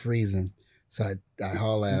hole. It was freezing. So I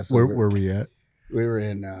haul ass. Where were we at? We were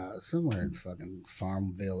in somewhere in fucking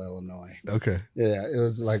Farmville, Illinois. Okay. Yeah, it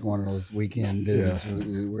was like one of those weekend dudes. Yeah.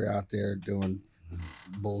 We were out there doing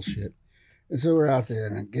bullshit. And so we're out there,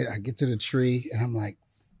 and I get to the tree, and I'm like,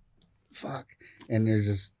 fuck. And there's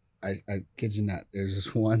just, I kid you not, there's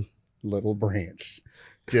this one little branch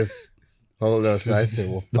just hold us. So I said,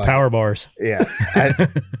 well, The fuck power bars. it. Yeah.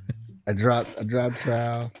 I dropped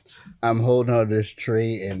trowel. I'm holding on to this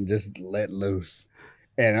tree and just let loose.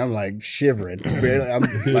 And I'm like shivering. I'm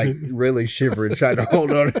like really shivering, trying to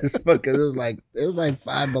hold on to this fuck, because it was like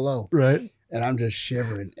 5 below. Right. And I'm just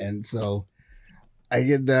shivering. And so I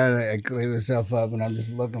get down and I clean myself up, and I'm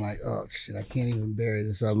just looking like, oh shit, I can't even bury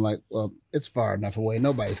this. So I'm like, well, it's far enough away.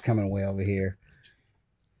 Nobody's coming way over here.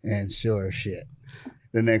 And sure as shit,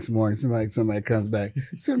 the next morning somebody comes back.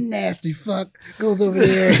 Some nasty fuck goes over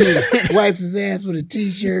there and wipes his ass with a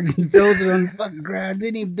t-shirt and throws it on the fucking ground.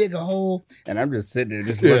 Didn't even dig a hole. And I'm just sitting there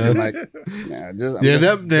just looking like, nah,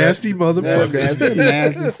 that nasty motherfucker. That's the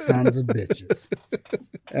nasty sons of bitches.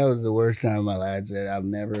 That was the worst time of my life. I said I'll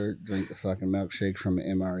never drink the fucking milkshake from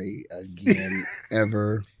an MRE again,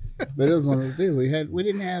 ever. But it was one of those deals. We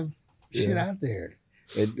didn't have shit out there.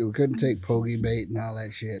 We couldn't take pogey bait and all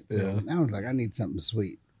that shit. So I was like, I need something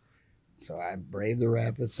sweet. So I braved the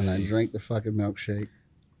rapids and I drank the fucking milkshake,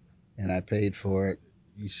 and I paid for it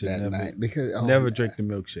You should that never, night because never drink the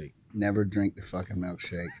milkshake. Never drink the fucking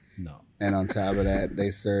milkshake. No. And on top of that,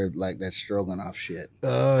 they served like that stroganoff shit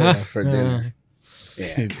Oh, for dinner.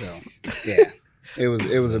 Yeah, so, yeah. It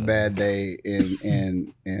was a bad day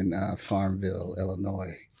in Farmville,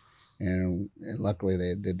 Illinois, and luckily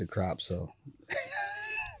they did the crop, so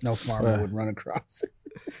no farmer would run across it.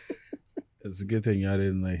 It's a good thing I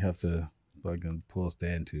didn't have to fucking pull a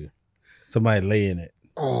stand to. Somebody lay in it.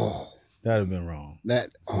 Oh, That'd have been wrong.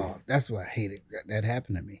 that's what I hated. That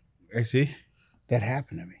happened to me. See, That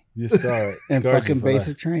happened to me. you scarred. And scarred you fucking for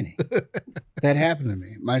basic training. That happened to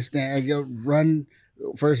me. My stand, I go run.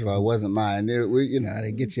 First of all, it wasn't mine.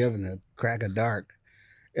 They get you up in the crack of dark,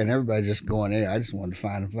 and everybody just going there. I just wanted to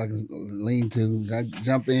find a fucking lean-to. I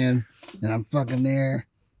jump in, and I'm fucking there,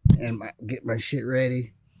 and get my shit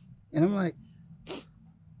ready, and I'm like,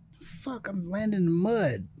 fuck, I'm landing in the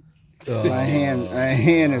mud. My hand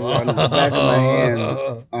is on the back of my hand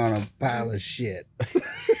on a pile of shit.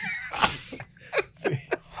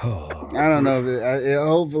 I don't know if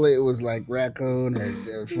hopefully it was like raccoon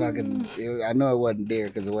or fucking. I know it wasn't deer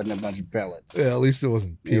because it wasn't a bunch of pellets. Yeah, at least it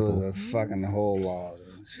wasn't people. It was a fucking whole log.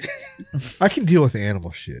 I can deal with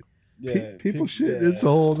animal shit. Yeah, People shit, it's a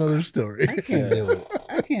whole nother story. I can't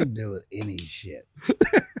deal with any shit.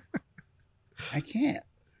 I can't.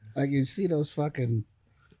 Like you see those fucking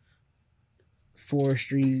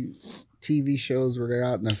forestry TV shows where they're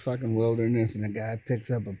out in the fucking wilderness and a guy picks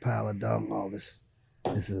up a pile of dung. Oh, this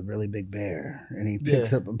is a really big bear, and he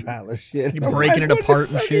picks up a pile of shit. You're breaking it apart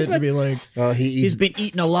and shit to be like, Oh, he's been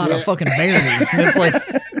eating a lot of fucking berries. And it's like,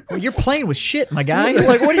 well, you're playing with shit, my guy.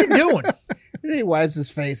 Like, what are you doing? And he wipes his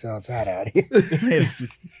face outside out here. What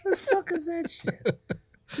the fuck is that shit?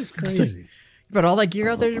 It's just crazy. You got all that gear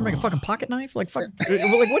out there to make a fucking pocket knife? Like, fuck, like,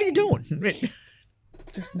 what are you doing?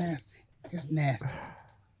 Just nasty. Just nasty.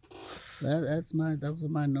 Those are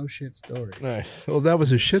my no shit story. Nice. Well, that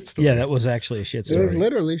was a shit story. Yeah, that was actually a shit It was story.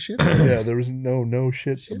 literally shit story. Yeah, there was no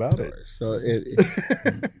shit about it. So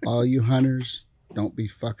all you hunters, don't be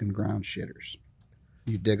fucking ground shitters.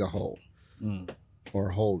 You dig a hole or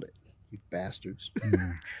hold it, you bastards.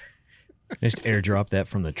 Just airdrop that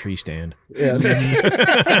from the tree stand. Yeah.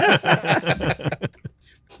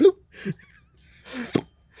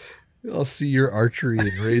 I'll see your archery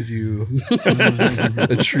and raise you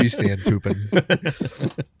a tree stand pooping.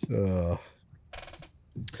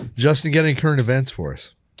 Justin, get any current events for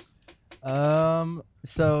us?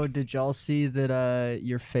 So did y'all see that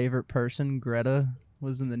your favorite person, Greta,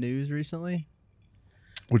 was in the news recently?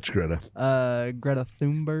 Which Greta? Greta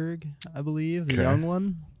Thunberg, I believe, the Okay. young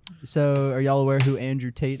one. So are y'all aware who Andrew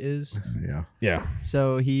Tate is? Yeah. Yeah.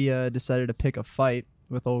 So he decided to pick a fight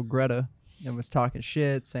with old Greta and was talking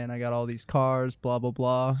shit, saying I got all these cars, blah, blah,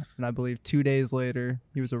 blah. And I believe 2 days later,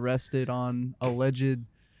 he was arrested on alleged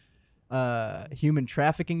human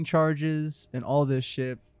trafficking charges and all this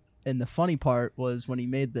shit. And the funny part was when he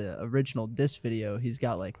made the original diss video, he's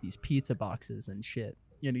got like these pizza boxes and shit.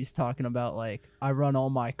 And he's talking about like, I run all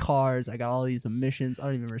my cars, I got all these emissions, I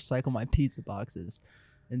don't even recycle my pizza boxes.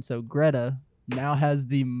 And so Greta now has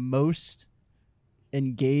the most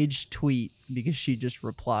engaged tweet because she just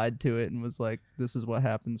replied to it and was like, this is what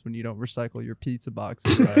happens when you don't recycle your pizza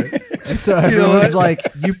boxes, right? And so everyone's like,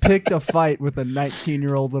 you picked a fight with a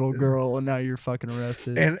 19-year-old little girl and now you're fucking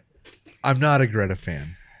arrested. And I'm not a Greta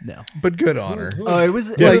fan, no. but good on her. Oh, it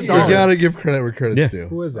was Yeah, you solid. gotta give credit where credit's Yeah. due.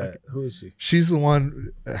 Who is that? Who is she? She's the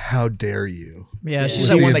one. How dare you? Yeah, she's With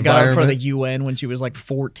that the one that got up in front of environment. the UN when she was like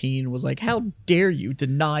 14, was like, how dare you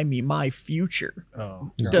deny me my future?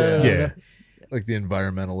 Oh, Duh. Yeah. Like the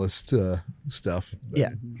environmentalist stuff. Yeah.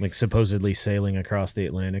 Like supposedly sailing across the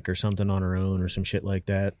Atlantic or something on her own or some shit like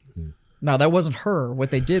that. No, that wasn't her.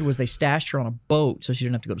 What they did was they stashed her on a boat so she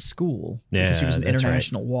didn't have to go to school because she was in Yeah, that's right.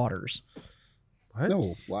 international waters.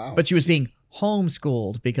 No, wow. But she was being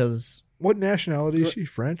homeschooled because, What nationality is she?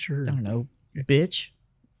 French or I don't know, bitch.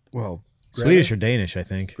 well? Swedish or Danish, I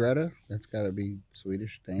think. Greta? That's got to be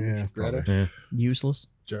Swedish, Danish. Yeah, Greta? Yeah. Useless.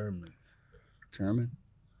 German. German?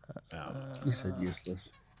 Oh. You said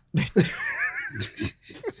useless.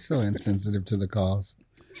 So insensitive to the cause.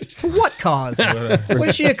 To what cause? What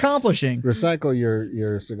is she accomplishing? Recycle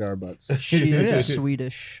your cigar butts. She is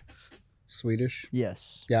Swedish. Swedish?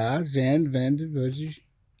 Yes. Ja, Jan van de Veggie.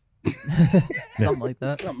 Something like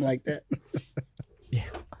that. Something like that.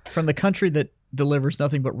 From the country that delivers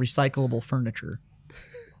nothing but recyclable furniture.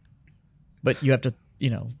 But you have to,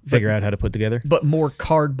 Figure out how to put together. but more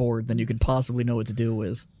cardboard than you could possibly know what to do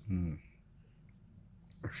with.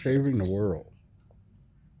 We're saving the world.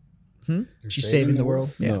 She's saving the world.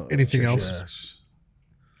 Yeah. No, Anything sure, else?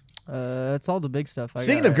 It's all the big stuff.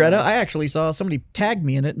 Speaking of Greta, I actually saw somebody tagged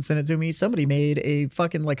me in it and sent it to me. Somebody made a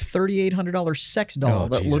fucking like $3,800 sex doll Oh,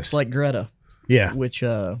 that Jesus. looks like Greta, Yeah. which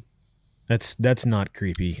That's not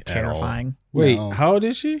creepy is at all. terrifying. Wait, No. how old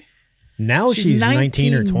is she? Now she's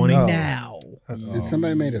 19 or 20. Oh. now. Did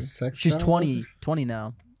somebody made a sex She's doll? 20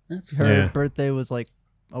 now. That's Her very Yeah. birthday was like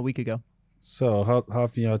a week ago. So how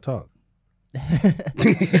often y'all talk?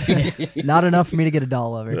 Not enough for me to get a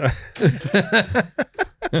doll of her.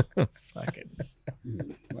 Fucking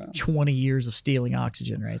wow. 20 years of stealing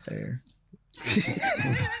oxygen right there.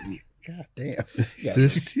 God damn.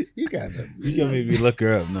 This- You guys are You can maybe look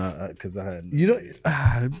her up now because I hadn't. You know,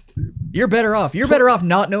 You're better off. You're better off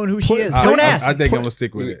not knowing who she is. Don't ask. I think I'm gonna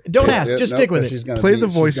stick with it. Don't ask. Just stick with she's it. gonna Play be- the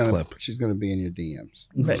she's voice gonna- clip. She's going to be in your DMs.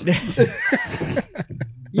 But-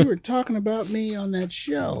 You were talking about me on that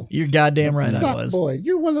show. You're goddamn right I Fuck was. boy.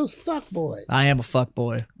 You're one of those fuck boys. I am a fuck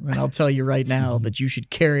boy, and I'll tell you right now that you should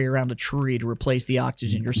carry around a tree to replace the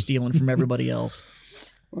oxygen you're stealing from everybody else.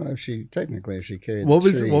 Well, if she carried what the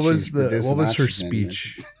was tree, what was she's the producing what was her oxygen.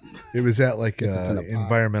 speech? It was at like If it's in a a pot.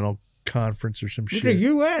 environmental conference or some Look shit. at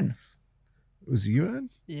UN. It was UN.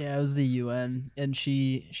 Yeah, it was the UN, and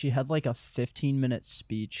she had like a 15-minute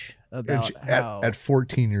speech And about she- how at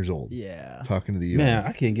 14 years old, yeah. talking to the UN. Man,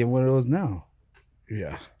 I can't get one of those now.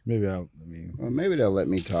 Yeah. Maybe I mean, Well, maybe they'll let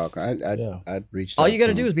me talk. I'd reach. All you got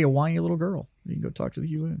to do is be a whiny little girl. You can go talk to the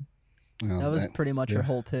UN. That was pretty much her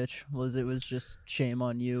whole pitch. It was just shame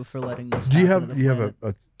on you for letting this. Do you happen have to the planet.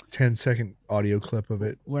 a 10-second audio clip of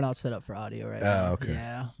it? We're not set up for audio right Oh, now. okay.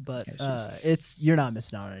 Yeah, but Yeah, you're not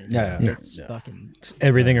missing out on anything. Yeah, It's yeah. fucking. It's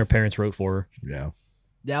everything her parents wrote for her. Yeah.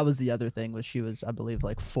 That was the other thing was she was, I believe,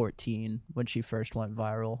 like 14 when she first went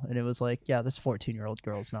viral, and it was like, yeah, this 14-year-old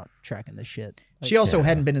girl's not tracking this shit. Like, She also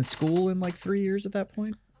hadn't been in school in like 3 years at that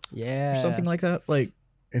point, yeah, or something like that. Like,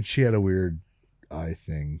 And she had a weird eye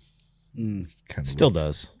thing. Kind of Still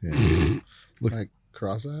does. Yeah. like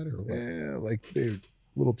cross-eyed or what? Yeah, like they were a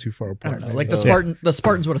little too far I apart. don't know. Like maybe. the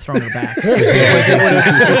Spartans would have thrown her back.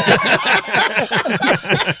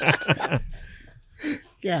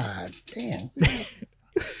 God damn.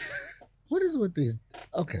 What is with these?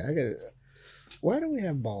 Okay, I got it. Why do we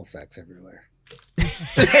have ball sacks everywhere? What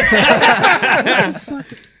the fuck?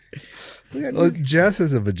 We got Well, these- Jess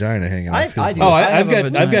has a vagina hanging I- off his I do. lip. Oh, I have I've a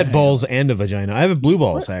got vagina. balls and a vagina. I have blue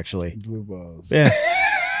balls actually. blue balls. Yeah.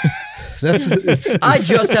 That's it's I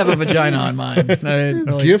just have a vagina on mine.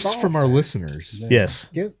 gifts from our listeners. Yes.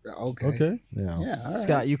 Okay. Okay. Yeah. Yeah. All right.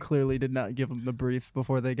 Scott, you clearly did not give them the brief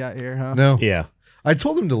before they got here, huh? No, Yeah. I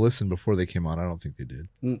told them to listen before they came on. I don't think they did.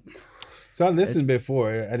 So I listened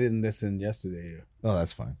before. I didn't listen yesterday. Oh,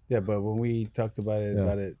 that's fine. Yeah, but when we talked about it,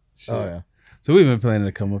 Yeah. shit. Oh yeah. So we've been planning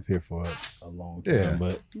to come up here for a long time, Yeah.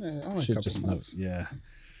 but Yeah, only a shit couple just months. yeah,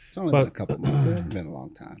 It's only But- been a couple months. It hasn't been a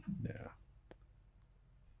long time. yeah.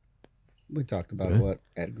 We talked about what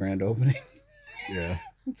at grand opening. Yeah.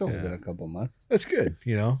 It's only been a couple months. That's good.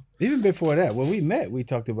 You know. Even before that, when we met, we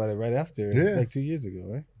talked about it right after, Yeah. like 2 years ago,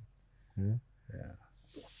 right?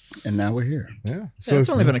 And now we're here. Yeah. So it's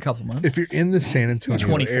if- only been a couple months. If you're in the San Antonio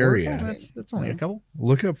 24 area, That's only a couple.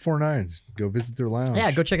 look up 49s. Go visit their lounge.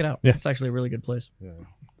 Yeah, go check it out. Yeah. It's actually a really good place. Yeah.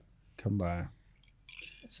 Come by,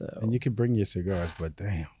 So and you can bring your cigars, but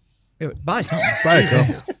damn, buy something. Buy a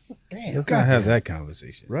Jesus. couple. Damn. let's not have that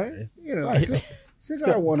conversation, Right? You know, Scott,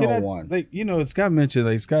 cigar can 101. like Scott mentioned,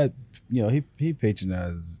 like Scott, he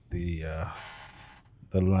patronized the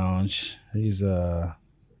lounge. He's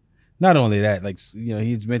not only that, like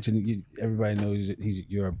he's mentioned. Everybody knows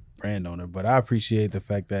you're a brand owner, but I appreciate the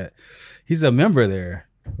fact that he's a member there,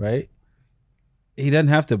 right? He doesn't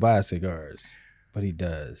have to buy cigars, but he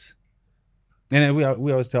does. And then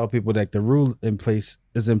we always tell people that the rule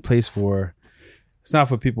is in place for. It's not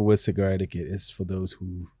for people with cigar etiquette. It's for those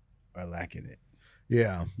who are lacking it.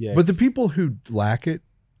 Yeah. Yeah. But the people who lack it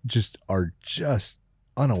are just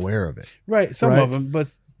unaware of it. Right. Some Right. of them,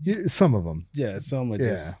 but Yeah, some of them. yeah, some are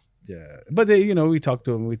just But they, we talk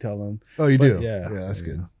to them. We tell them. Oh, you But do? yeah. That's Yeah.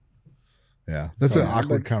 good. Yeah. That's an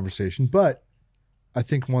awkward conversation. But I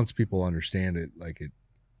think once people understand it, like it,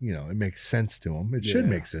 it makes sense to them. It should Yeah.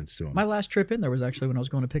 make sense to them. My last trip in there was actually when I was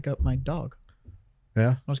going to pick up my dog.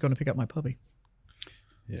 Yeah. I was going to pick up my puppy.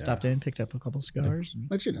 Yeah. Stopped in, picked up a couple cigars.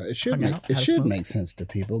 But it should Hung out, it had a should smoke. make sense to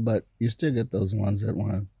people, but you still get those ones that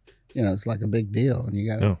want to, it's like a big deal, and you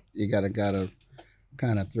gotta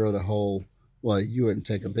kind of throw the whole. Well, you wouldn't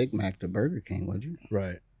take a Big Mac to Burger King, would you?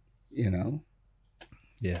 Right.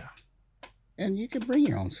 Yeah. And you can bring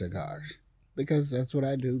your own cigars because that's what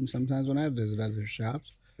I do. Sometimes when I visit other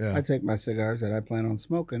shops, Yeah. I take my cigars that I plan on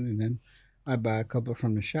smoking, and then I buy a couple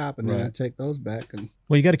from the shop, and then I Right. take those back. And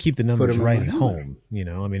Well, you got to keep the numbers 'em in right my at number. home.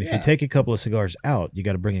 I mean, if Yeah. you take a couple of cigars out, you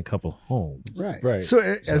got to bring a couple home. right, Right. So,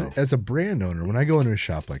 as a brand owner, when I go into a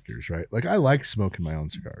shop like yours, right? Like I like smoking my own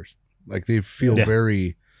cigars. Like they feel Yeah.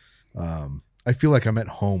 very. I feel like I'm at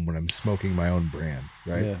home when I'm smoking my own brand,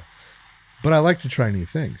 right? Yeah. But I like to try new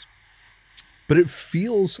things. But it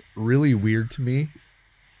feels really weird to me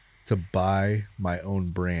to buy my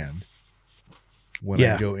own brand when I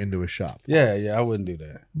Yeah. go into a shop. Yeah. Yeah. I wouldn't do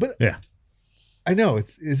that. But Yeah. I know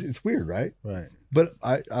it's weird, right? Right. But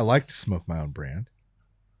I like to smoke my own brand.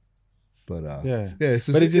 But Yeah. it's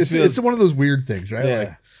just, But it just feels- it's one of those weird things, right? Yeah.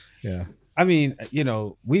 Like, yeah. I mean,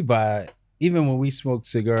 we buy, even when we smoke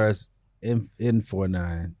cigars in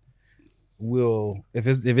 49, if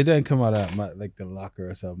it doesn't come out of like the locker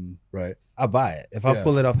or something, Right. I buy it. If I Yeah.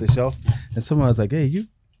 pull it off the shelf and someone's like, "Hey, you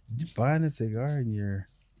buying a cigar?" and you're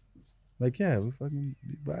like, "Yeah, we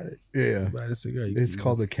bought it. Yeah. Buy the cigar." It's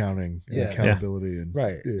called accounting and Yeah. accountability and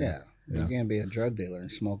Right. Yeah. Yeah. You can't be a drug dealer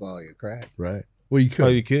and smoke all your crack. right. Well, you could. Oh,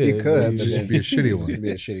 you could. You could, You but just then be a shitty one. Just be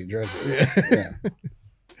a shitty drug dealer.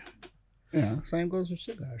 Yeah. Same goes with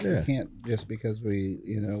cigars. Yeah. We can't just because we,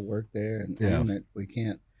 work there and Yeah. own it, we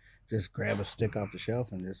can't just grab a stick off the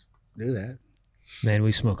shelf and just do that. Man,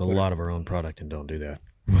 we smoke a lot of our own product and don't do that.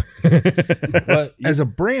 But As a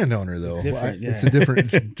brand owner, though, different, it's yeah.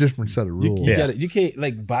 a different set of rules. you can't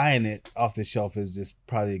like buying it off the shelf is just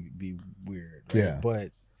probably be weird. Right? Yeah.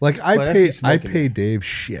 But Like Well, that's just I smoking pay it. Dave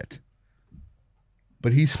shit,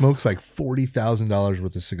 but he smokes like $40,000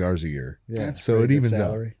 worth of cigars a year. yeah. That's So pretty it good evens out.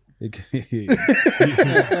 salary.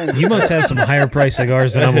 You must have some higher price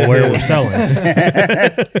cigars than I'm aware we're selling.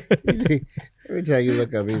 Every time you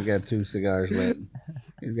look up, he's got 2 cigars lit.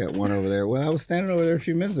 He's got one over there. Well, I was standing over there a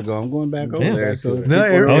few minutes ago. I'm going back over Yeah. there. So if No,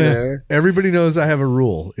 people are oh, over yeah. there. Everybody knows I have a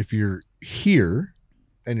rule. If you're here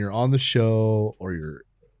and you're on the show or you're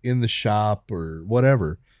in the shop or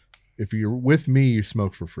whatever, if you're with me, you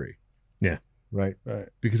smoke for free. Yeah. Right. Right.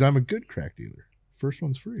 Because I'm a good crack dealer. First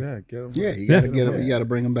one's free. Yeah, get 'em. Yeah, you got to Yeah. get them. You got to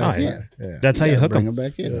bring them back Oh, yeah. in. Yeah. That's how you hook bring them. them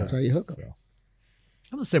back in. That's how you hook them. So,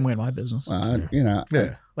 I'm the same way in my business. Well,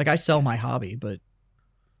 yeah. Like I sell my hobby, but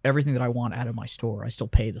everything that I want out of my store, I still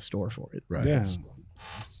pay the store for it. Right. Yeah.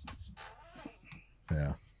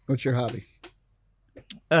 Yeah. what's your hobby?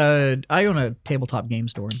 I own a tabletop game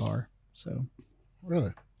store and bar. So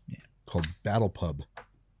Really? Called Battle Pub.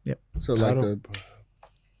 So like the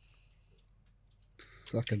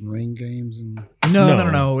fucking ring games and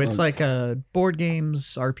no. It's like board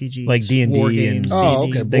games, RPGs, Like D&D war and- games, Oh,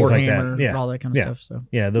 D&D, okay, things like Warhammer, that. Yeah. all that kind of Yeah. stuff. So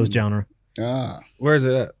Yeah, those genre. Where's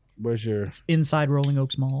it at? Where's your it's inside Rolling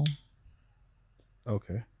Oaks Mall,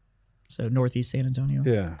 okay? so northeast San Antonio.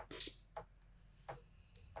 Yeah.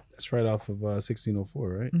 That's right off of 1604,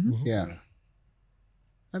 right? Mhm. yeah.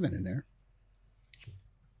 I've been in there.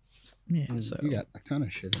 Yeah, so You got a ton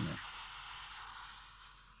of shit in there.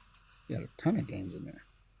 You got a ton of games in there.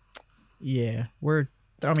 yeah, we're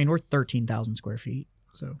 13,000 square feet.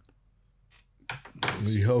 So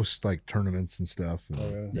We host like tournaments and stuff. And,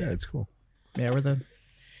 Oh, yeah, it's cool. yeah,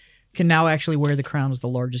 can now actually wear the crown as the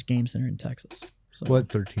largest game center in Texas. So. What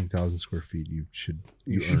 13,000 square feet you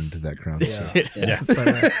earned that crown. So.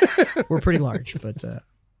 So, we're pretty large, but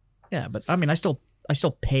but I mean, I still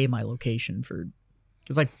pay my location for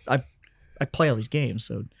because I play all these games,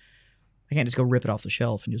 so I can't just go rip it off the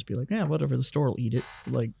shelf and just be like, yeah, whatever, the store will eat it.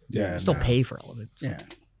 Like, Yeah, I still no. pay for all of it. So. Yeah.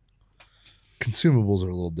 Consumables are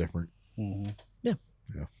a little different. Mhm. Yeah.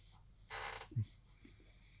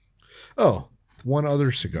 Oh, one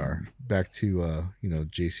other cigar. Back to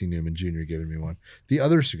J.C. Newman Jr. giving me one. The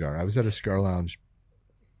other cigar. I was at a cigar lounge.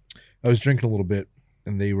 I was drinking a little bit,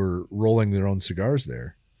 and they were rolling their own cigars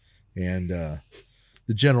there. And the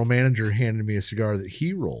the general manager handed me a cigar that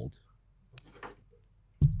he rolled.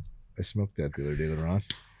 I smoked that the other day, LeRon.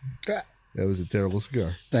 That was a terrible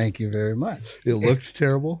cigar. Thank you very much. It looked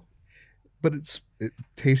terrible, but it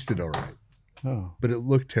tasted all right. Oh. But it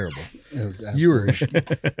looked terrible.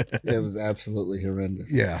 It was absolutely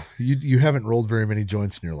horrendous. Yeah, you haven't rolled very many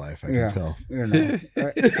joints in your life. I can tell. You know,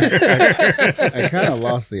 I kind of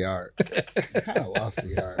lost the art.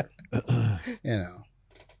 You know.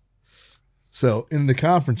 So in the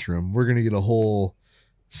conference room, we're gonna get a whole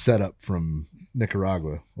setup from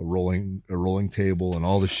Nicaragua, a rolling table and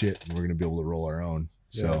all the shit, and we're gonna be able to roll our own.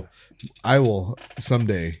 So I will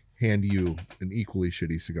someday hand you an equally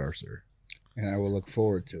shitty cigar, sir. And I will look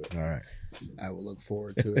forward to it. All right. I will look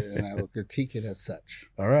forward to it, and I will critique it as such.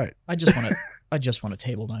 All right. I just want a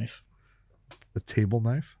table knife. A table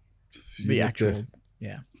knife? The actual,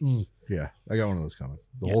 yeah. Yeah, I got one of those coming.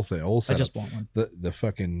 The Yeah. whole thing, whole I setup. just want one. The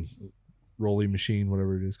fucking rolling machine,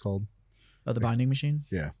 whatever it is called. Oh, the binding machine.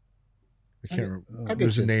 Yeah. I can't remember. get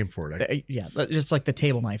There's a you. name for it. Yeah, just like the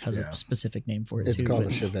table knife has Yeah. a specific name for it. It's too, called a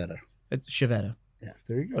but Chevetta. It's Chevetta.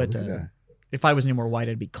 There you go. But Look at that. if I was any more white,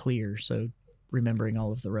 I'd be clear. So remembering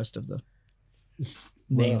all of the rest of the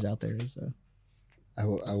names out there is. I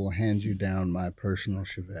will hand you down my personal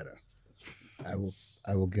Chevetta.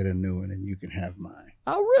 I will get a new one, and you can have mine.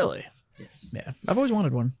 Oh, really? Yes. Yeah, I've always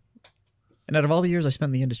wanted one. And out of all the years I spent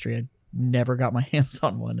in the industry, I never got my hands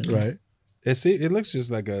on one. And Right. It looks just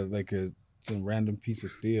like some random piece of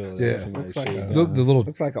steel. Yeah. Somebody Looks like shaved a- down. The little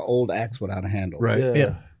Looks like an old axe without a handle. right.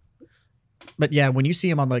 Yeah. But yeah, when you see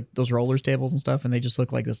them on like those rollers tables and stuff, and they just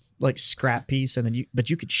look like this like scrap piece, and then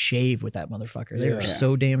you could shave with that motherfucker. They are Yeah.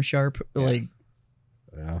 so damn sharp. Like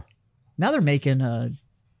Yeah. now they're making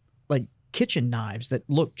like kitchen knives that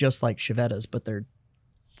look just like Chevettas, but they're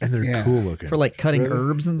And they're Yeah. cool looking. for like cutting Really?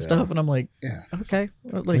 herbs and stuff. And I'm like, Yeah. okay,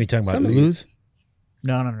 What are you like talking about? some of Ulus?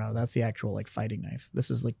 no, that's the actual like fighting knife. This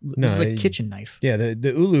is like No, this is a kitchen knife. Yeah,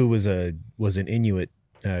 the Ulu was an Inuit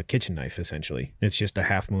kitchen knife essentially. It's just a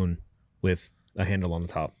half moon with a handle on the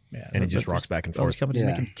top, Yeah, and it but just rocks back and All these forth. companies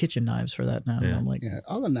Yeah. making kitchen knives for that now. And Yeah. I'm like, Yeah,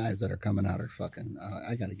 all the knives that are coming out are fucking.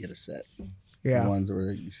 I got to get a set. yeah. The ones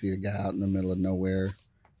where you see the guy out in the middle of nowhere,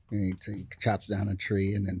 and he chops down a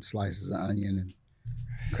tree and then slices an onion and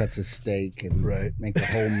cuts his steak and makes a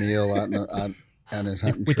whole meal out on his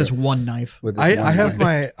hunting With trip. this one knife. With this I one have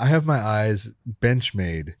knife. my eyes.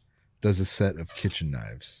 Benchmade does a set of kitchen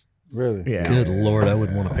knives. Really? Yeah. Good lord, I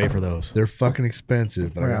wouldn't want to pay for those. They're fucking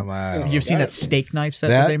expensive, but I got my eye on You've them. seen that steak knife set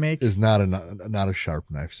that they make? is not a sharp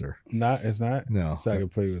knife, sir. It's not. No. So I can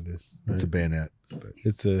play with this. It's a right? bayonet.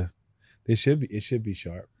 It should be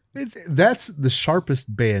sharp. That's the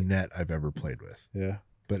sharpest bayonet I've ever played with. Yeah.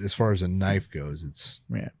 But as far as a knife goes, it's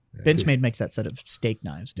Yeah. Benchmade makes that set of steak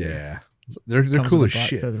knives. Too. yeah, they're Comes cool with as a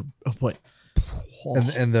shit. they're- what?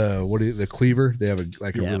 And the cleaver, they have a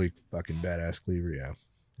Yeah. really fucking badass cleaver. Yeah,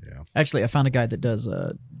 yeah. Actually, I found a guy that does.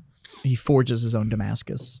 He forges his own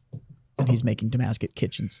Damascus, and he's making Damascus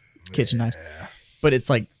kitchen knives. But it's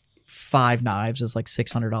like 5 knives is like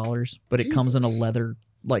 $600, but it comes in a leather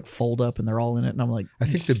like fold up, and they're all in it. And I'm like, I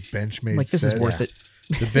think the Benchmade like this set, is worth it.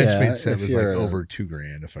 The Benchmade Yeah, set if was like you're a- over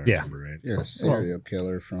 $2,000 if I Yeah. remember right. You're a serial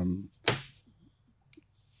killer from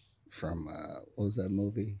what was that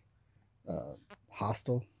movie?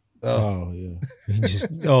 Hostel. Oh yeah. He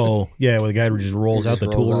just where the guy just rolls out the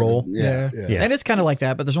tool roll. Yeah. Yeah. And it's kind of like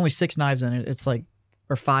that, but there's only 6 knives in it. It's like,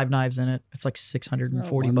 or 5 knives in it. It's like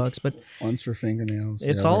 $640, but One's for fingernails.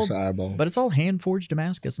 It's the all- other's for eyeballs. but it's all hand forged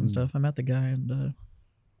Damascus and stuff. I met the guy, and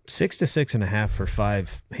 6 to 6.5 for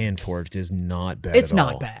 5 hand forged is not bad. it's at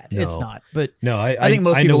not all. bad. No. It's not, but. No, I think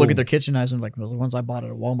most people know- look at their kitchen knives and like, well, the ones I bought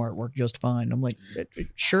at a Walmart work just fine. I'm like,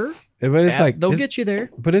 sure, But it's yeah, like they'll it's- get you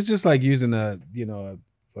there. But it's just like using a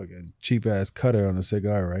fucking cheap ass cutter on a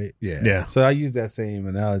cigar, right? Yeah. Yeah. So I use that same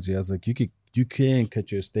analogy. I was like, you can cut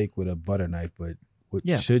your steak with a butter knife, but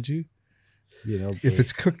Yeah. should you? If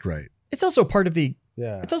it's cooked right. It's also part of the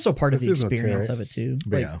yeah, It's also part of This the is no experience terror. of it too.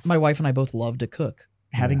 Like Yeah. my wife and I both love to cook.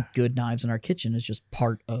 Having good knives in our kitchen is just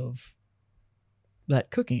part of that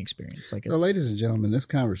cooking experience. Like, So, ladies and gentlemen, this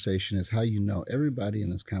conversation is how you know everybody in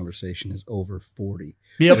this conversation is over 40.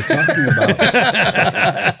 yep. We're talking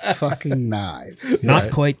about fucking knives.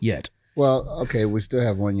 Not quite yet. Well, okay, we still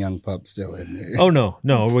have one young pup still in there. Oh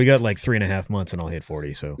no, we got like 3.5 months and I'll hit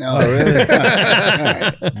 40. So No, really? All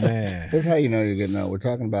right. man. This is how you know you're getting old. We're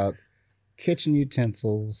talking about kitchen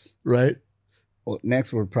utensils. Right? Well,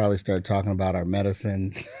 next, we'll probably start talking about our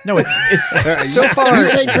medicine. No, it's so far. You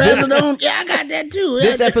take trazodone? Yeah, I got that too.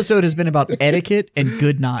 This episode has been about etiquette and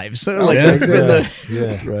good knives. So, like, yeah, that's been the.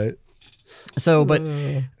 Yeah. Right. So, but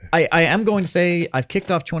I am going to say I've kicked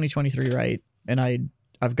off 2023 right, and I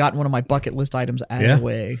I've gotten one of my bucket list items out of the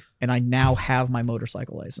way, and I now have my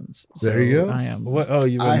motorcycle license. So there you go. I am What? Oh,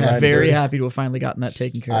 you. I have very happy to have finally gotten that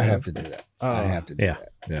taken care I of. have to do that. I have to do that.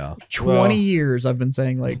 Yeah. 20 years I've been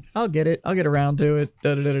saying like, I'll get around to it.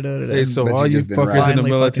 Hey, so But all you you just been fuckers in the riding. Finally fucking did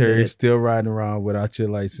military it. still riding around without your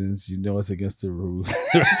license, you know it's against the rules.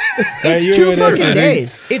 It's You 2 heard that fucking shit?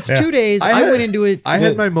 days. It's 2 days. I went into it. I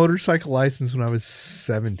had my motorcycle license when I was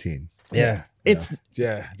 17. Yeah, It's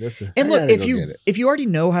yeah. That's a, and I look, gotta if go you get it. if you already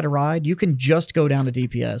know how to ride, you can just go down to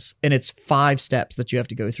DPS, and it's 5 steps that you have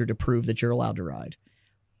to go through to prove that you're allowed to ride.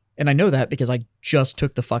 And I know that because I just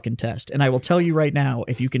took the fucking test. And I will tell you right now,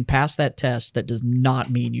 if you can pass that test, that does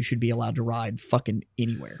not mean you should be allowed to ride fucking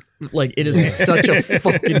anywhere. Like, it is such a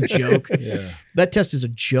fucking joke. yeah. That test is a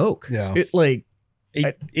joke. Yeah. It like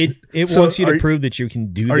It So wants you are to you- prove that you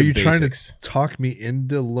can do Are the you trying basics. to talk me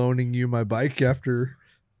into loaning you my bike after?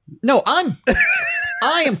 no,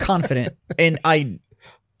 I am confident, and I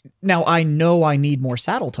know I need more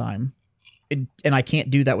saddle time, and I can't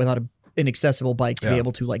do that without an accessible bike to be Yeah.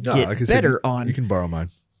 able to like No, get like I said, better you on can borrow mine.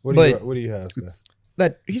 What do But- you have? Scott?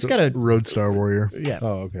 that. He's got a Roadstar Warrior. yeah.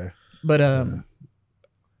 Oh, okay. But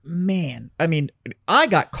man, I mean, I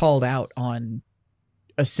got called out on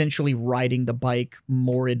essentially riding the bike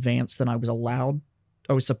more advanced than I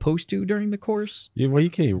was supposed to during the course. Yeah, well, you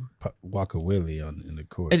can't walk a wheelie in the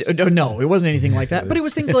course. No, it wasn't anything like that. But it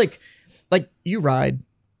was things like you ride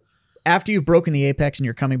after you've broken the apex and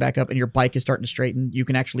you're coming back up and your bike is starting to straighten. You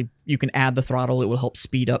can add the throttle. It will help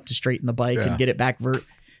speed up to straighten the bike Yeah. and get it back vert.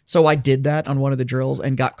 So I did that on one of the drills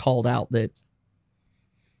and got called out that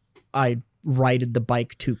I righted the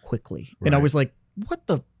bike too quickly. And I Right. was like, what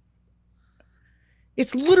the?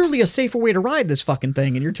 It's literally a safer way to ride this fucking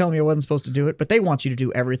thing. And you're telling me I wasn't supposed to do it, but they want you to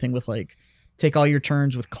do everything with like, take all your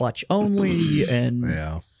turns with clutch only. And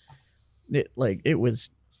Yeah. it was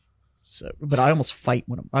so, but I almost fought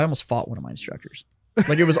one of my instructors.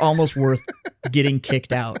 Like, it was almost worth getting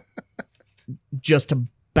kicked out just to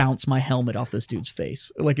bounce my helmet off this dude's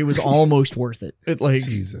face. Like, it was almost worth it.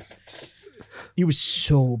 Jesus. He was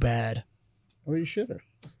so bad. Well, you should have.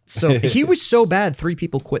 So he was so bad, 3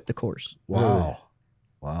 people quit the course. Wow.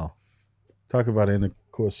 Wow. Talk about it in the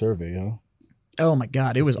course survey, huh? Oh my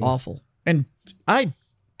God, it was awful. And I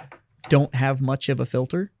don't have much of a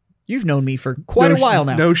filter. You've known me for quite a while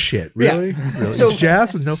now. No shit. Really? Yeah. Really? So-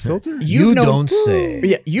 Jazz with no filter? You known- don't say.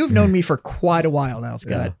 Yeah, you've known me for quite a while now,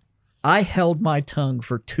 Scott. Yeah. I held my tongue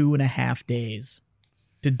for 2.5 days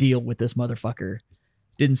to deal with this motherfucker.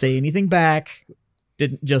 Didn't say anything back.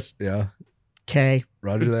 Didn't just Yeah. okay.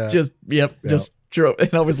 Roger that. Just Yep. just drove.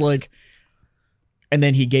 And I was like, and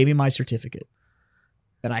then he gave me my certificate,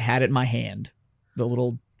 and I had it in my hand. The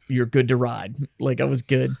little "you're good to ride," like I was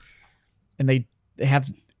good. And they have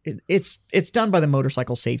it's done by the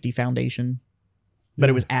Motorcycle Safety Foundation, but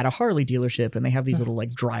it was at a Harley dealership, and they have these little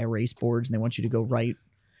like dry erase boards, and they want you to go right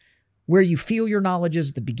where you feel your knowledge is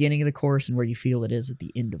at the beginning of the course and where you feel it is at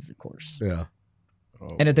the end of the course. yeah.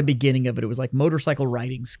 And at the beginning of it, it was like motorcycle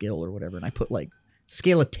riding skill or whatever. And I put like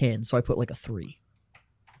scale of 10. So I put like a 3.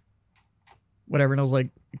 Whatever. And I was like,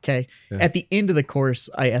 okay. Yeah. At the end of the course,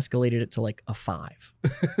 I escalated it to like a 5.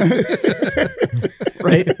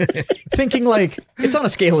 Right? Thinking like, it's on a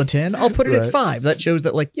scale of 10. I'll put it at Right. 5. That shows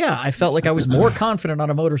that like, yeah, I felt like I was more confident on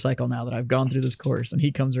a motorcycle now that I've gone through this course. And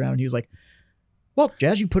he comes around and he's like, well,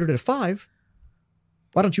 Jazz, you put it at a 5.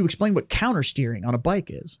 Why don't you explain what counter steering on a bike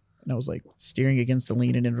is? And I was like, steering against the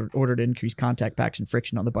lean and in order to increase contact, packs, and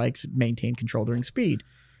friction on the bikes, maintain control during speed.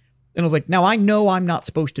 And I was like, now I know I'm not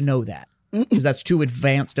supposed to know that because that's too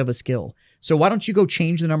advanced of a skill. So why don't you go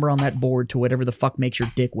change the number on that board to whatever the fuck makes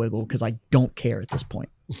your dick wiggle? Because I don't care at this point.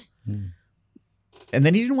 And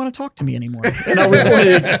then he didn't want to talk to me anymore. And I was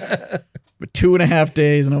like, 2.5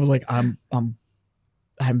 days, and I was like, I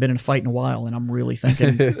haven't been in a fight in a while, and I'm really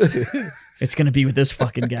thinking it's going to be with this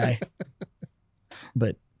fucking guy.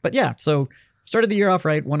 But yeah, so started the year off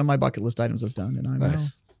right. One of my bucket list items is done, and I now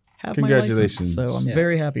Nice. have my license. Congratulations. So I'm Yeah.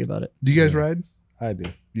 very happy about it. Do you guys ride? I do.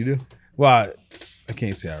 You do? Well, I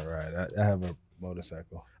can't say I ride. I have a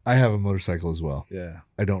motorcycle. I have a motorcycle as well. Yeah.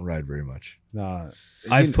 I don't ride very much. Nah.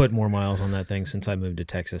 I've put more miles on that thing since I moved to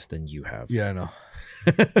Texas than you have. Yeah, I know.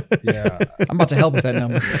 Yeah. I'm about to help with that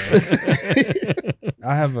number.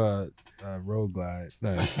 I have a Road Glide,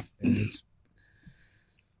 Nice. and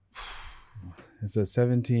it's a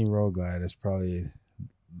 17 Road Glide. It's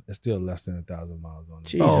still less than 1,000 miles on it.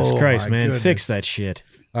 Jesus Oh, Christ, my man. goodness. Fix that shit.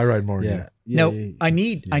 I ride more than Yeah. No, yeah, I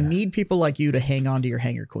need yeah. people like you to hang on to your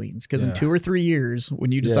hanger queens because in Yeah. 2 or 3 years,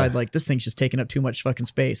 when you decide Yeah. like this thing's just taking up too much fucking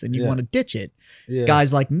space and you Yeah. want to ditch it, Yeah.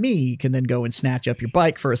 guys like me can then go and snatch up your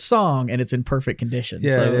bike for a song and it's in perfect condition.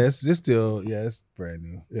 Yeah, so it's still it's brand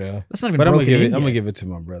new. Yeah. that's not even But I'm broken gonna give in it. I'm gonna yet. give it to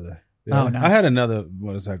my brother. Yeah. Oh, nice. I had another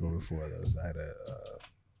motorcycle before those. I had a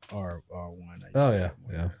R1. Oh yeah.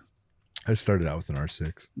 Yeah. I started out with an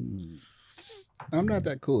R6. I'm not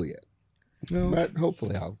that cool yet. But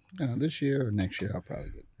hopefully I'll, this year or next year I'll probably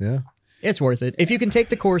get. Yeah. It's worth it if you can take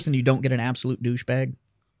the course and you don't get an absolute douchebag.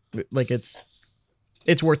 Like it's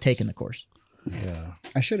worth taking the course. Yeah,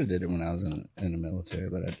 I should have did it when I was in the military,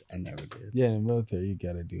 but I never did. yeah. In the military, you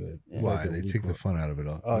gotta do it. It's Why? like a They week take the long- fun out of it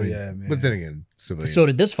all. Oh, yeah, man. But then again, civilian. So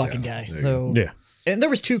did this fucking guy. there you So Yeah. and there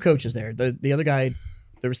was 2 coaches there. The other guy,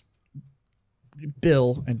 there was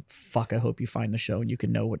Bill, and fuck, I hope you find the show and you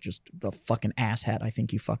can know what just the fucking asshat I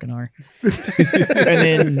think you fucking are.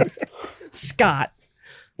 And then Scott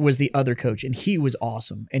was the other coach, and he was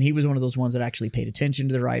awesome. And he was one of those ones that actually paid attention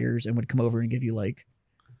to the riders and would come over and give you like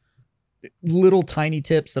little tiny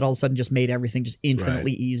tips that all of a sudden just made everything just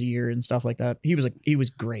infinitely easier and stuff like that. He was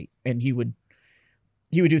great, and he would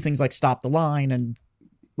do things like stop the line and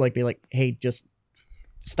like be like, hey, just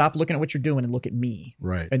stop looking at what you're doing and look at me.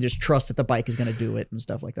 Right. And just trust that the bike is going to do it and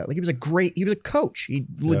stuff like that. Like he was a coach. He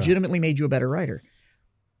legitimately made you a better rider.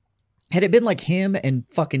 Had it been like him and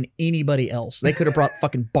fucking anybody else, they could have brought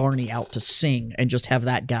fucking Barney out to sing and just have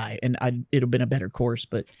that guy, and it'd have been a better course.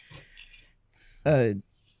 But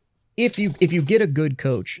if you get a good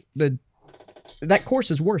coach, that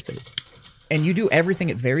course is worth it, and you do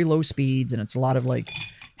everything at very low speeds, and it's a lot of like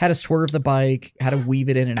how to swerve the bike, how to weave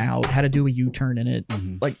it in and out, how to do a U-turn in it,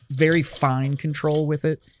 like very fine control with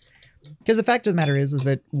it. Because the fact of the matter is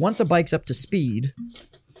that once a bike's up to speed,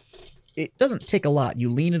 it doesn't take a lot. You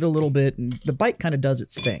lean it a little bit, and the bike kind of does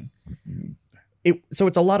its thing. So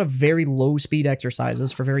it's a lot of very low speed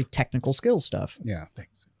exercises for very technical skill stuff. Yeah.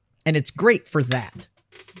 And it's great for that.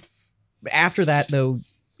 After that, though,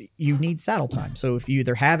 you need saddle time. So if you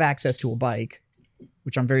either have access to a bike,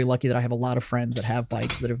 which I'm very lucky that I have a lot of friends that have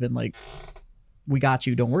bikes that have been like, we got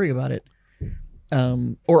you, don't worry about it,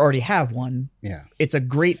 or already have one. Yeah. It's a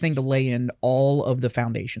great thing to lay in all of the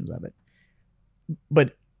foundations of it.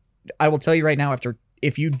 But I will tell you right now,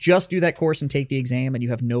 if you just do that course and take the exam and you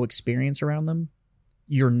have no experience around them,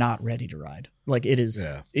 you're not ready to ride. Like it is.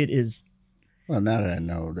 Well, now that I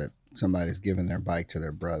know that somebody's giving their bike to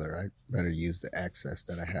their brother, I better use the access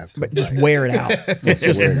that I have to. But just wear it out.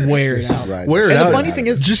 Just wear it out. Right. Wear it And out. the funny thing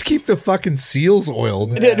is, just keep the fucking seals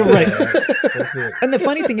oiled. right. And the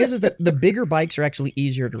funny thing is that the bigger bikes are actually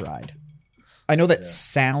easier to ride. I know that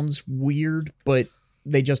sounds weird, but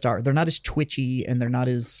they just are. They're not as twitchy, and they're not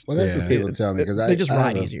as. Well, that's what people tell me because they just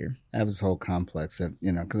ride have easier. I have this whole complex that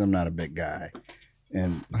because I'm not a big guy.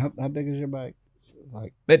 And how big is your bike?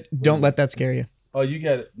 Like, But don't let that scare you. Oh, you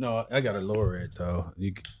got it. No, I got to lower it though.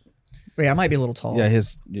 Yeah, I might be a little tall. Yeah,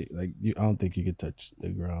 I don't think you could touch the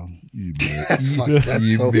ground. that's fucked. That's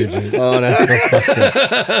You so. midget. Oh, that's so fucked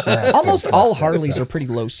up. That's Almost so all fucked up. Harleys are pretty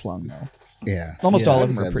low slung, though. Yeah. Almost Yeah, all I of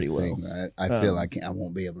them just are have pretty this low. thing. I feel like I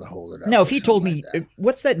won't be able to hold it up. No, or if he told something me, like that.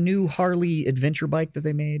 what's that new Harley adventure bike that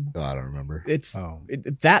they made? Oh, I don't remember. It's Oh.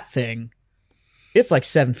 that thing. It's like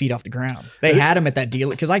 7 feet off the ground. They had them at that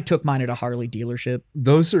dealer because I took mine at a Harley dealership.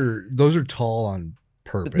 Those are tall on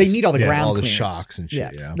purpose. They need all the Yeah, ground all the clearance. shocks and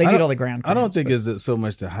shit. Yeah. They I need don't- all the ground. I don't clearance, think but it's so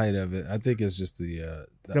much the height of it. I think it's just the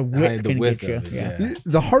width can width get you, of it. yeah. Yeah.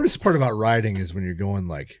 The hardest part about riding is when you're going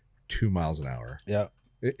like 2 miles an hour. Yeah.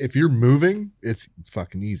 If you're moving, it's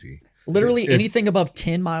fucking easy. literally If- anything above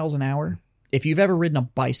 10 miles an hour. If you've ever ridden a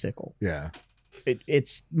bicycle, Yeah.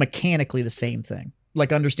 it's mechanically the same thing.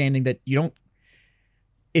 Like understanding that you don't.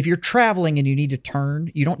 If you're traveling and you need to turn,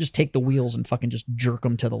 you don't just take the wheels and fucking just jerk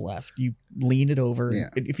them to the left. You lean it over. Yeah.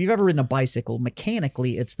 If you've ever ridden a bicycle,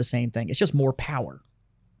 mechanically, it's the same thing. It's just more power.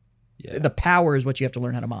 Yeah. The power is what you have to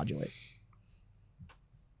learn how to modulate.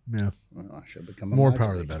 Yeah. Well, I should become a More modulator.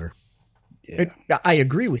 power the better. I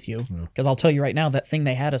agree with you because I'll tell you right now that thing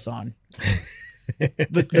they had us on,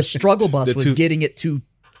 the struggle bus was getting it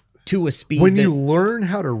to a speed. When that, you learn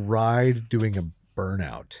how to ride doing a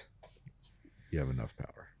burnout, you have enough power.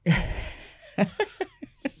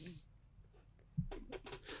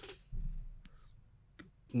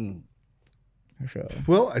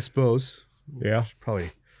 Well, I suppose. Yeah. Should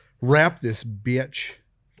probably wrap this bitch.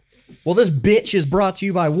 Well, this bitch is brought to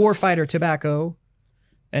you by Warfighter Tobacco,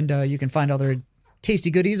 and you can find all their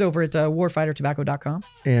tasty goodies over at warfightertobacco.com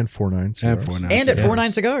And 49 cigars. and at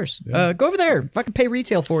 49 Cigars. Go over there, fucking pay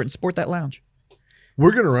retail for it and support that lounge.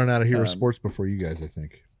 We're going to run out of Hero Sports before you guys, I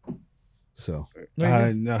think. So, There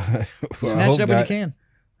you go. No. Well, I Snatch hope it up when you not. can.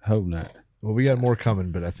 Hope not. well, we got more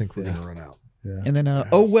coming, but I think we're gonna run out. Yeah. And then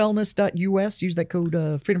owellness.us, use that code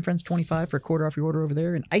FreedomFriends25 for a quarter off your order over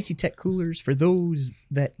there. And Icy Tech Coolers for those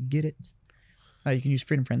that get it. You can use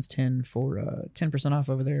Freedom Friends 10 for 10% off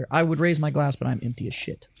over there. I would raise my glass, but I'm empty as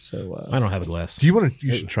shit. So I don't have a glass. Do you want to?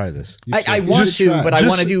 You should try this. I want Just to, try. but I Just-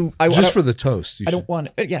 want to do. just for the toast. You I should don't want.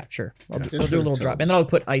 Yeah, sure. I'll do a for little the drop, toast. and then I'll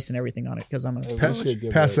put ice and everything on it because I'm a.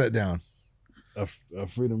 pass that down. A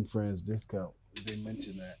Freedom Friends discount. They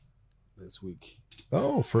mentioned that this week.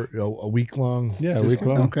 Oh, for a week long. Yeah, a week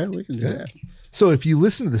long. Okay, we can do Yeah. that. So if you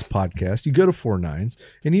listen to this podcast, you go to 49s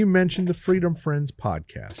and you mention the Freedom Friends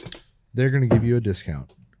podcast, they're going to give you a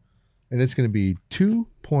discount, and it's going to be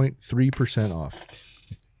 2.3% off.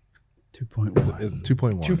 2.1.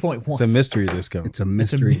 2.1. 2.1. It's a mystery discount. It's a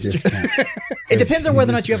mystery discount. It depends on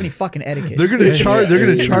whether or not you have any fucking etiquette. They're going to charge. They're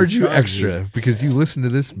going to Yeah, charge you charge extra because you listen to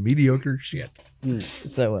this mediocre shit.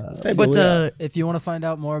 So, Hey, but but If you want to find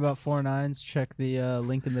out more about 49s, check the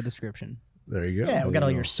link in the description. There you go. yeah, we got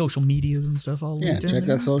all your social medias and stuff all Yeah, linked in check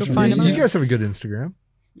there. that Go social find them media. You out. guys have a good Instagram.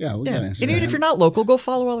 Yeah, we Yeah, got and Instagram. even if you're not local, go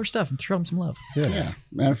follow all their stuff and show them some love. Yeah.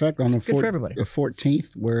 Matter of fact, on the, Good for everybody. the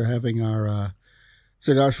 14th, we're having our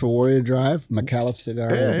Cigars for Warrior drive. McAuliffe Cigar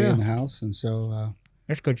will be in the house. And so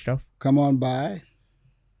That's good stuff. come on by,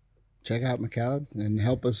 check out McAuliffe, and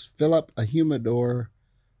help us fill up a humidor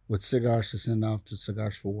with cigars to send off to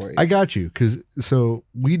Cigars for Warrior. I got you because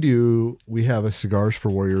we have a Cigars for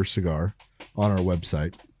Warriors cigar on our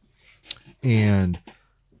website, and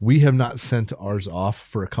we have not sent ours off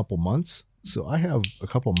for a couple months. So I have a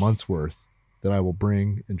couple months worth that I will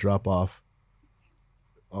bring and drop off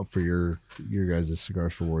for your guys'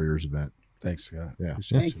 Cigars for Warriors event. Thanks, Scott. Yeah.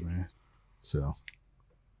 Appreciate Thank you, man. So,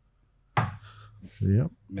 yep.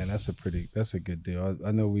 Man, that's a good deal.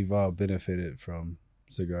 I know we've all benefited from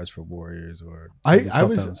Cigars for Warriors or I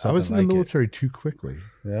something was like in the military too quickly.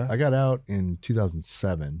 Yeah. I got out in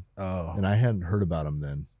 2007, Oh. and I hadn't heard about them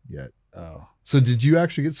then yet. Oh. So did you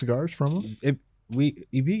actually get cigars from them?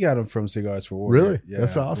 We got them from Cigars for Warriors. Really?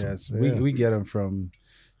 That's awesome. Yes. Yeah. We get them from,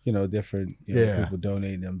 different Yeah. people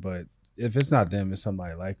donating them. But if it's not them, it's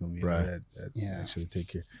somebody like them. Right. That Yeah. actually take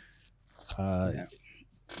care. Yeah.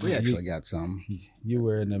 We actually got some. You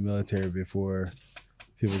were in the military before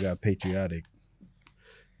people got patriotic.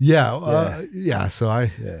 Yeah, So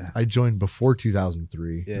Yeah. I joined before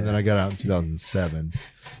 2003, Yeah. and then I got out in 2007,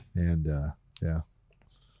 and yeah.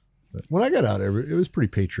 But when I got out, it was pretty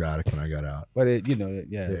patriotic when I got out. But it,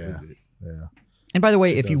 Yeah. And by the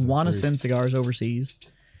way, if you want to 2003. send cigars overseas,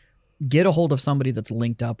 get a hold of somebody that's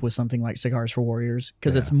linked up with something like Cigars for Warriors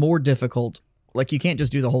because it's more difficult. Like you can't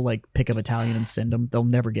just do the whole like pick a battalion and send them. They'll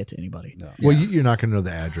never get to anybody. No. Well, you're not going to know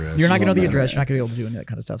the address. You're not going to know the Won't address. matter. You're not going to be able to do any of that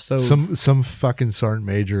kind of stuff. So some fucking sergeant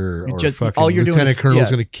major or Just- fucking all you're doing lieutenant is- colonel's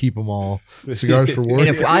yeah. going to keep them all. Cigars for and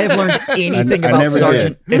Warriors. if I have learned anything I about never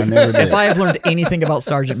sergeant, did. I never did. if I have learned anything about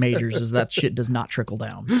sergeant majors, is that shit does not trickle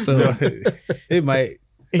down. So It might.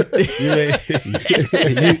 You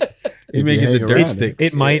If may you get hang the around dirt it. sticks.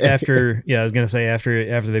 It might after. Yeah, I was gonna say after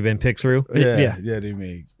they've been picked through. Yeah. They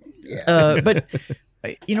may. but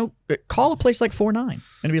call a place like 49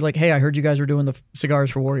 and be like, hey, I heard you guys were doing the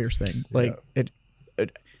Cigars for Warriors thing. Like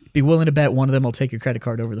be willing to bet one of them will take your credit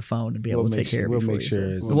card over the phone and be able We'll to make take care sure- of it we'll for make you.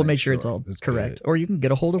 sure So it's- we'll make sure it's all it's correct. good. Or you can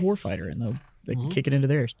get a hold of Warfighter and they can kick it into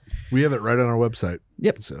theirs. We have it right on our website.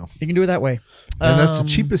 Yep. So, You can do it that way. and that's the Um,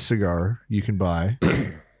 cheapest cigar you can buy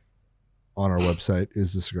on our website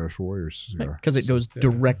is the Cigars for Warriors cigar. because it goes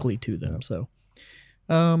directly to them. So,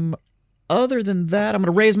 other than that, I'm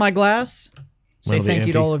going to raise my glass. Say Will be thank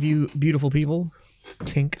you to empty. all of you beautiful people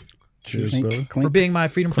Tink. Cheers, Clink, brother. for clink, being my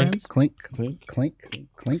freedom friends. clink, Clink. clink,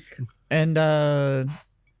 clink. And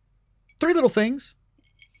three little things,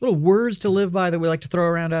 little words to live by that we like to throw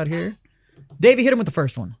around out here. Davey, hit him with the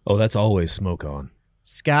first one. Oh, that's always smoke on.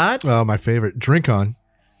 Scott, Oh, my favorite. Drink on.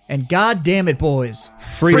 and God damn it, boys.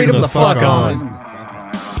 Freedom the fuck on.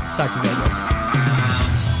 Talk to you guys later.